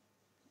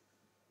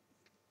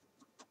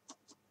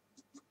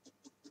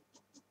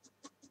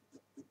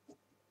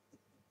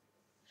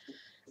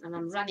 And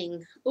I'm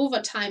running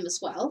over time as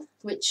well,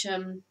 which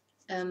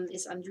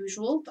is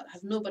unusual, but I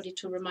have nobody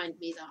to remind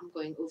me that I'm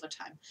going over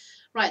time.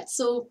 Right,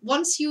 so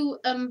once you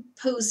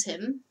pose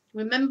him,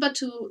 remember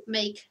to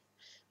make,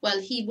 well,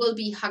 he will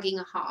be hugging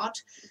a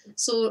heart.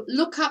 So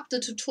look up the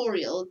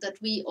tutorial that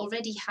we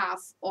already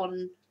have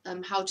on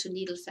how to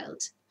needle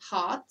felt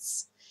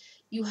hearts.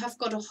 You have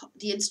got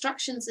the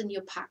instructions in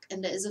your pack,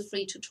 and there is a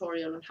free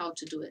tutorial on how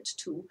to do it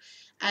too.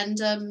 And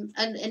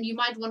you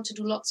might want to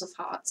do lots of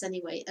hearts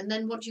anyway. And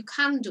then what you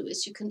can do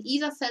is you can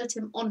either felt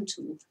him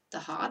onto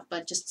the heart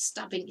by just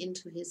stabbing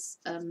into his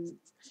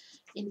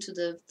into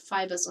the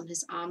fibers on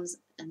his arms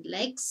and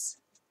legs.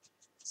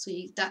 So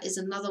that is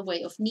another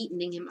way of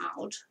neatening him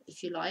out,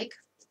 if you like.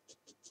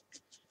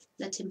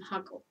 Let him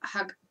hug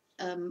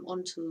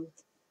onto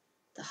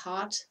the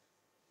heart,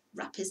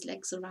 wrap his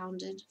legs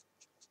around it.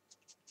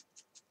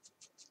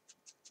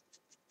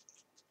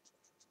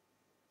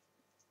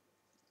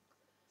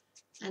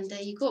 And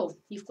there you go.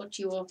 You've got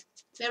your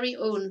very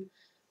own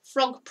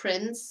frog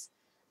prince,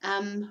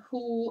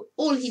 who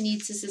all he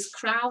needs is his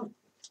crown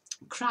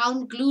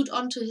glued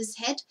onto his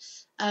head.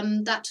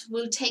 That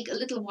will take a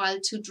little while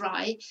to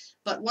dry,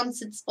 but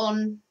once it's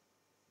on,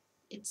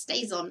 it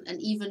stays on. And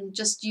even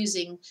just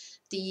using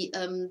the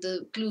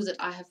glue that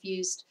I have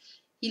used,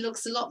 he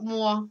looks a lot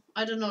more,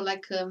 I don't know,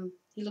 like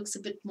he looks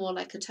a bit more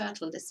like a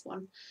turtle, this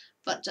one.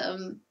 But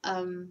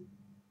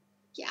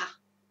yeah,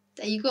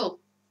 there you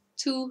go.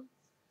 2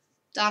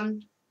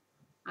 done,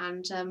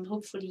 and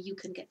hopefully you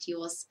can get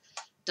yours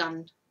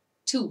done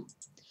too.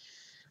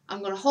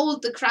 I'm gonna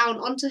hold the crown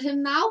onto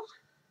him now.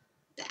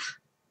 There,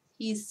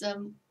 he's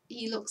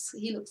he looks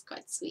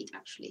quite sweet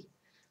actually.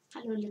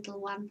 Hello, little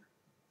one.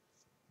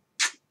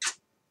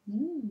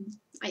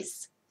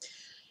 Nice.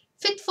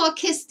 Fit for a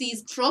kiss,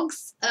 these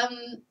frogs.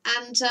 And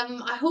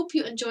I hope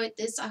you enjoyed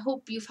this. I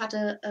hope you've had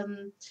a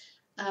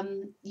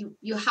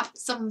you have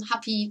some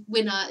happy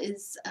winner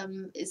is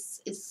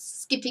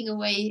skipping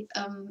away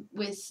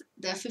with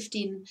their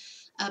 £15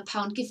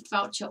 gift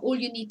voucher. All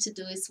you need to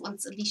do is,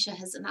 once Alicia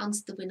has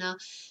announced the winner,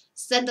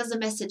 send us a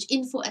message,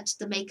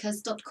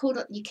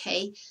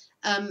 info@themakers.co.uk,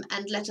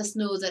 and let us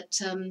know that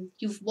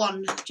you've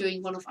won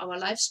during one of our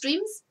live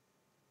streams,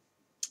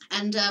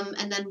 and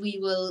then we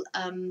will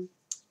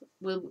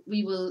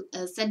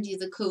send you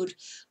the code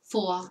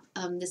for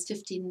this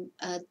 £15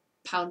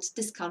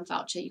 discount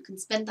voucher. You can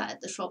spend that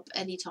at the shop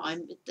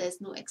anytime.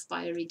 There's no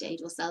expiry date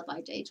or sell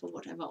by date or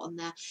whatever on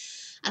there.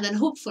 And then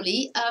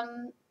hopefully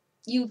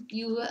maybe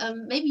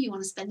you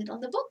want to spend it on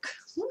the book.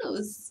 Who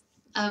knows?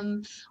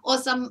 Or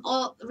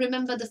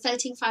remember the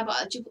felting fiber.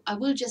 I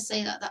will just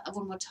say that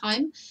one more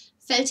time.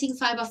 Felting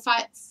fiber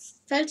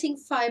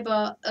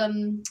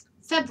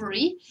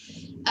February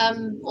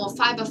or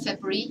Fiber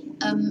February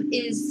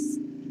is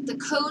the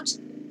code.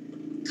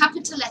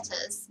 Capital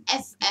letters,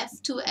 FF,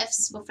 2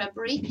 F's for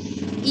February,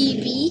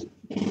 EB,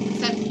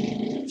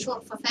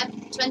 short for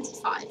Feb,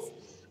 25.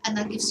 And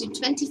that gives you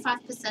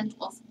 25%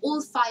 off all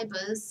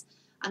fibers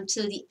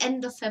until the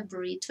end of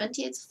February,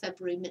 28th of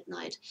February,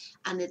 midnight.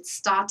 And it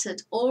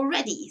started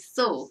already.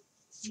 So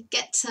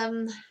get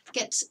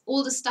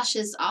all the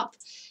stashes up.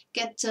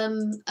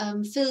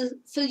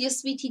 Fill your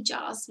sweetie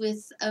jars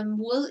with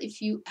wool.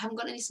 If you haven't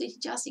got any sweetie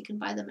jars, you can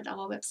buy them at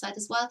our website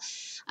as well.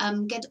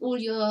 Get all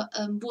your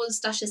wool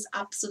stashes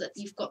up so that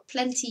you've got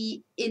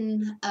plenty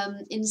in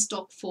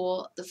stock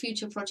for the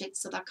future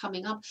projects that are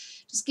coming up.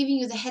 Just giving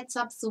you the heads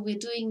up. So we're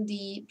doing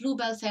the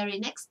Bluebell Fairy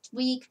next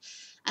week,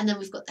 and then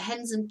we've got the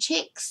hens and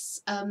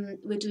chicks.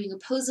 We're doing a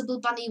posable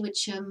bunny,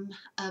 which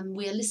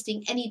we're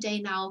listing any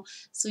day now,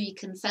 so you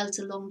can felt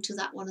along to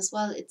that one as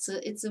well. It's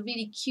a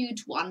really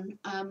cute one.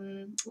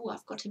 Oh,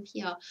 I've got him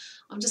here.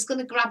 I'm just going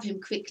to grab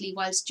him quickly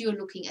whilst you're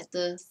looking at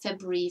the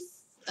February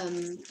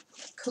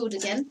code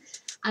again.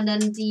 And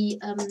then the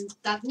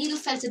that needle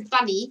felted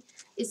bunny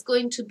is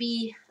going to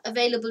be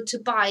available to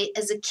buy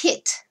as a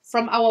kit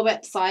from our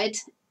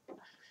website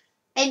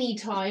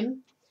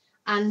anytime.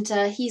 And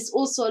he's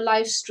also a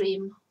live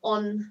stream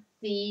on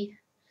the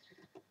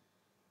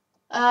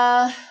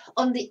 8th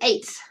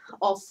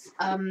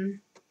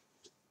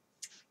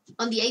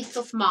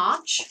of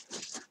March.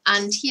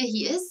 And here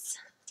he is.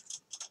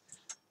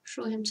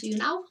 Show him to you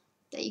now.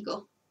 There you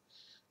go.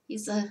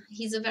 He's a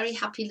very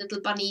happy little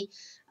bunny.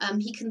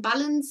 He can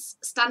balance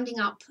standing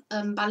up,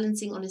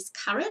 balancing on his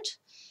carrot,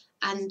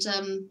 and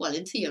well,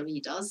 in theory he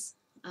does.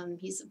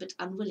 He's a bit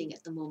unwilling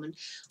at the moment.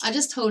 I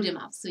just hold him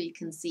up so you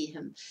can see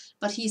him,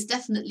 but he's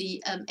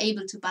definitely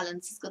able to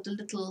balance. He's got a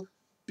little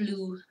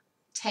blue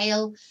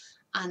tail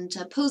and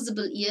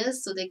posable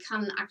ears, so they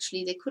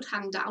could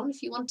hang down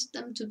if you wanted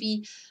them to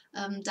be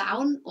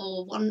down,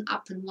 or one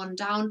up and one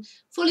down.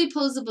 Fully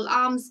posable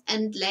arms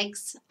and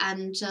legs,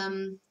 and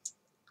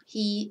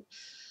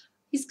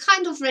he's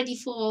kind of ready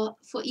for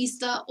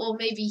Easter, or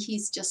maybe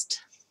he's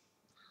just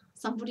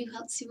somebody who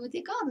helps you with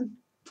your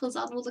garden, pulls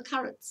out all the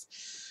carrots.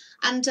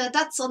 And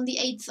that's on the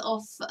 8th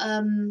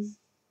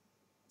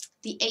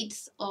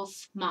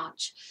of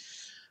March.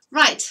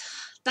 Right,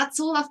 that's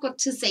all I've got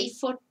to say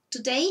for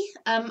today.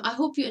 I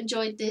hope you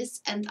enjoyed this,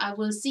 and I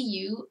will see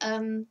you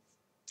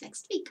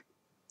next week.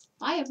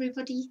 Bye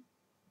everybody.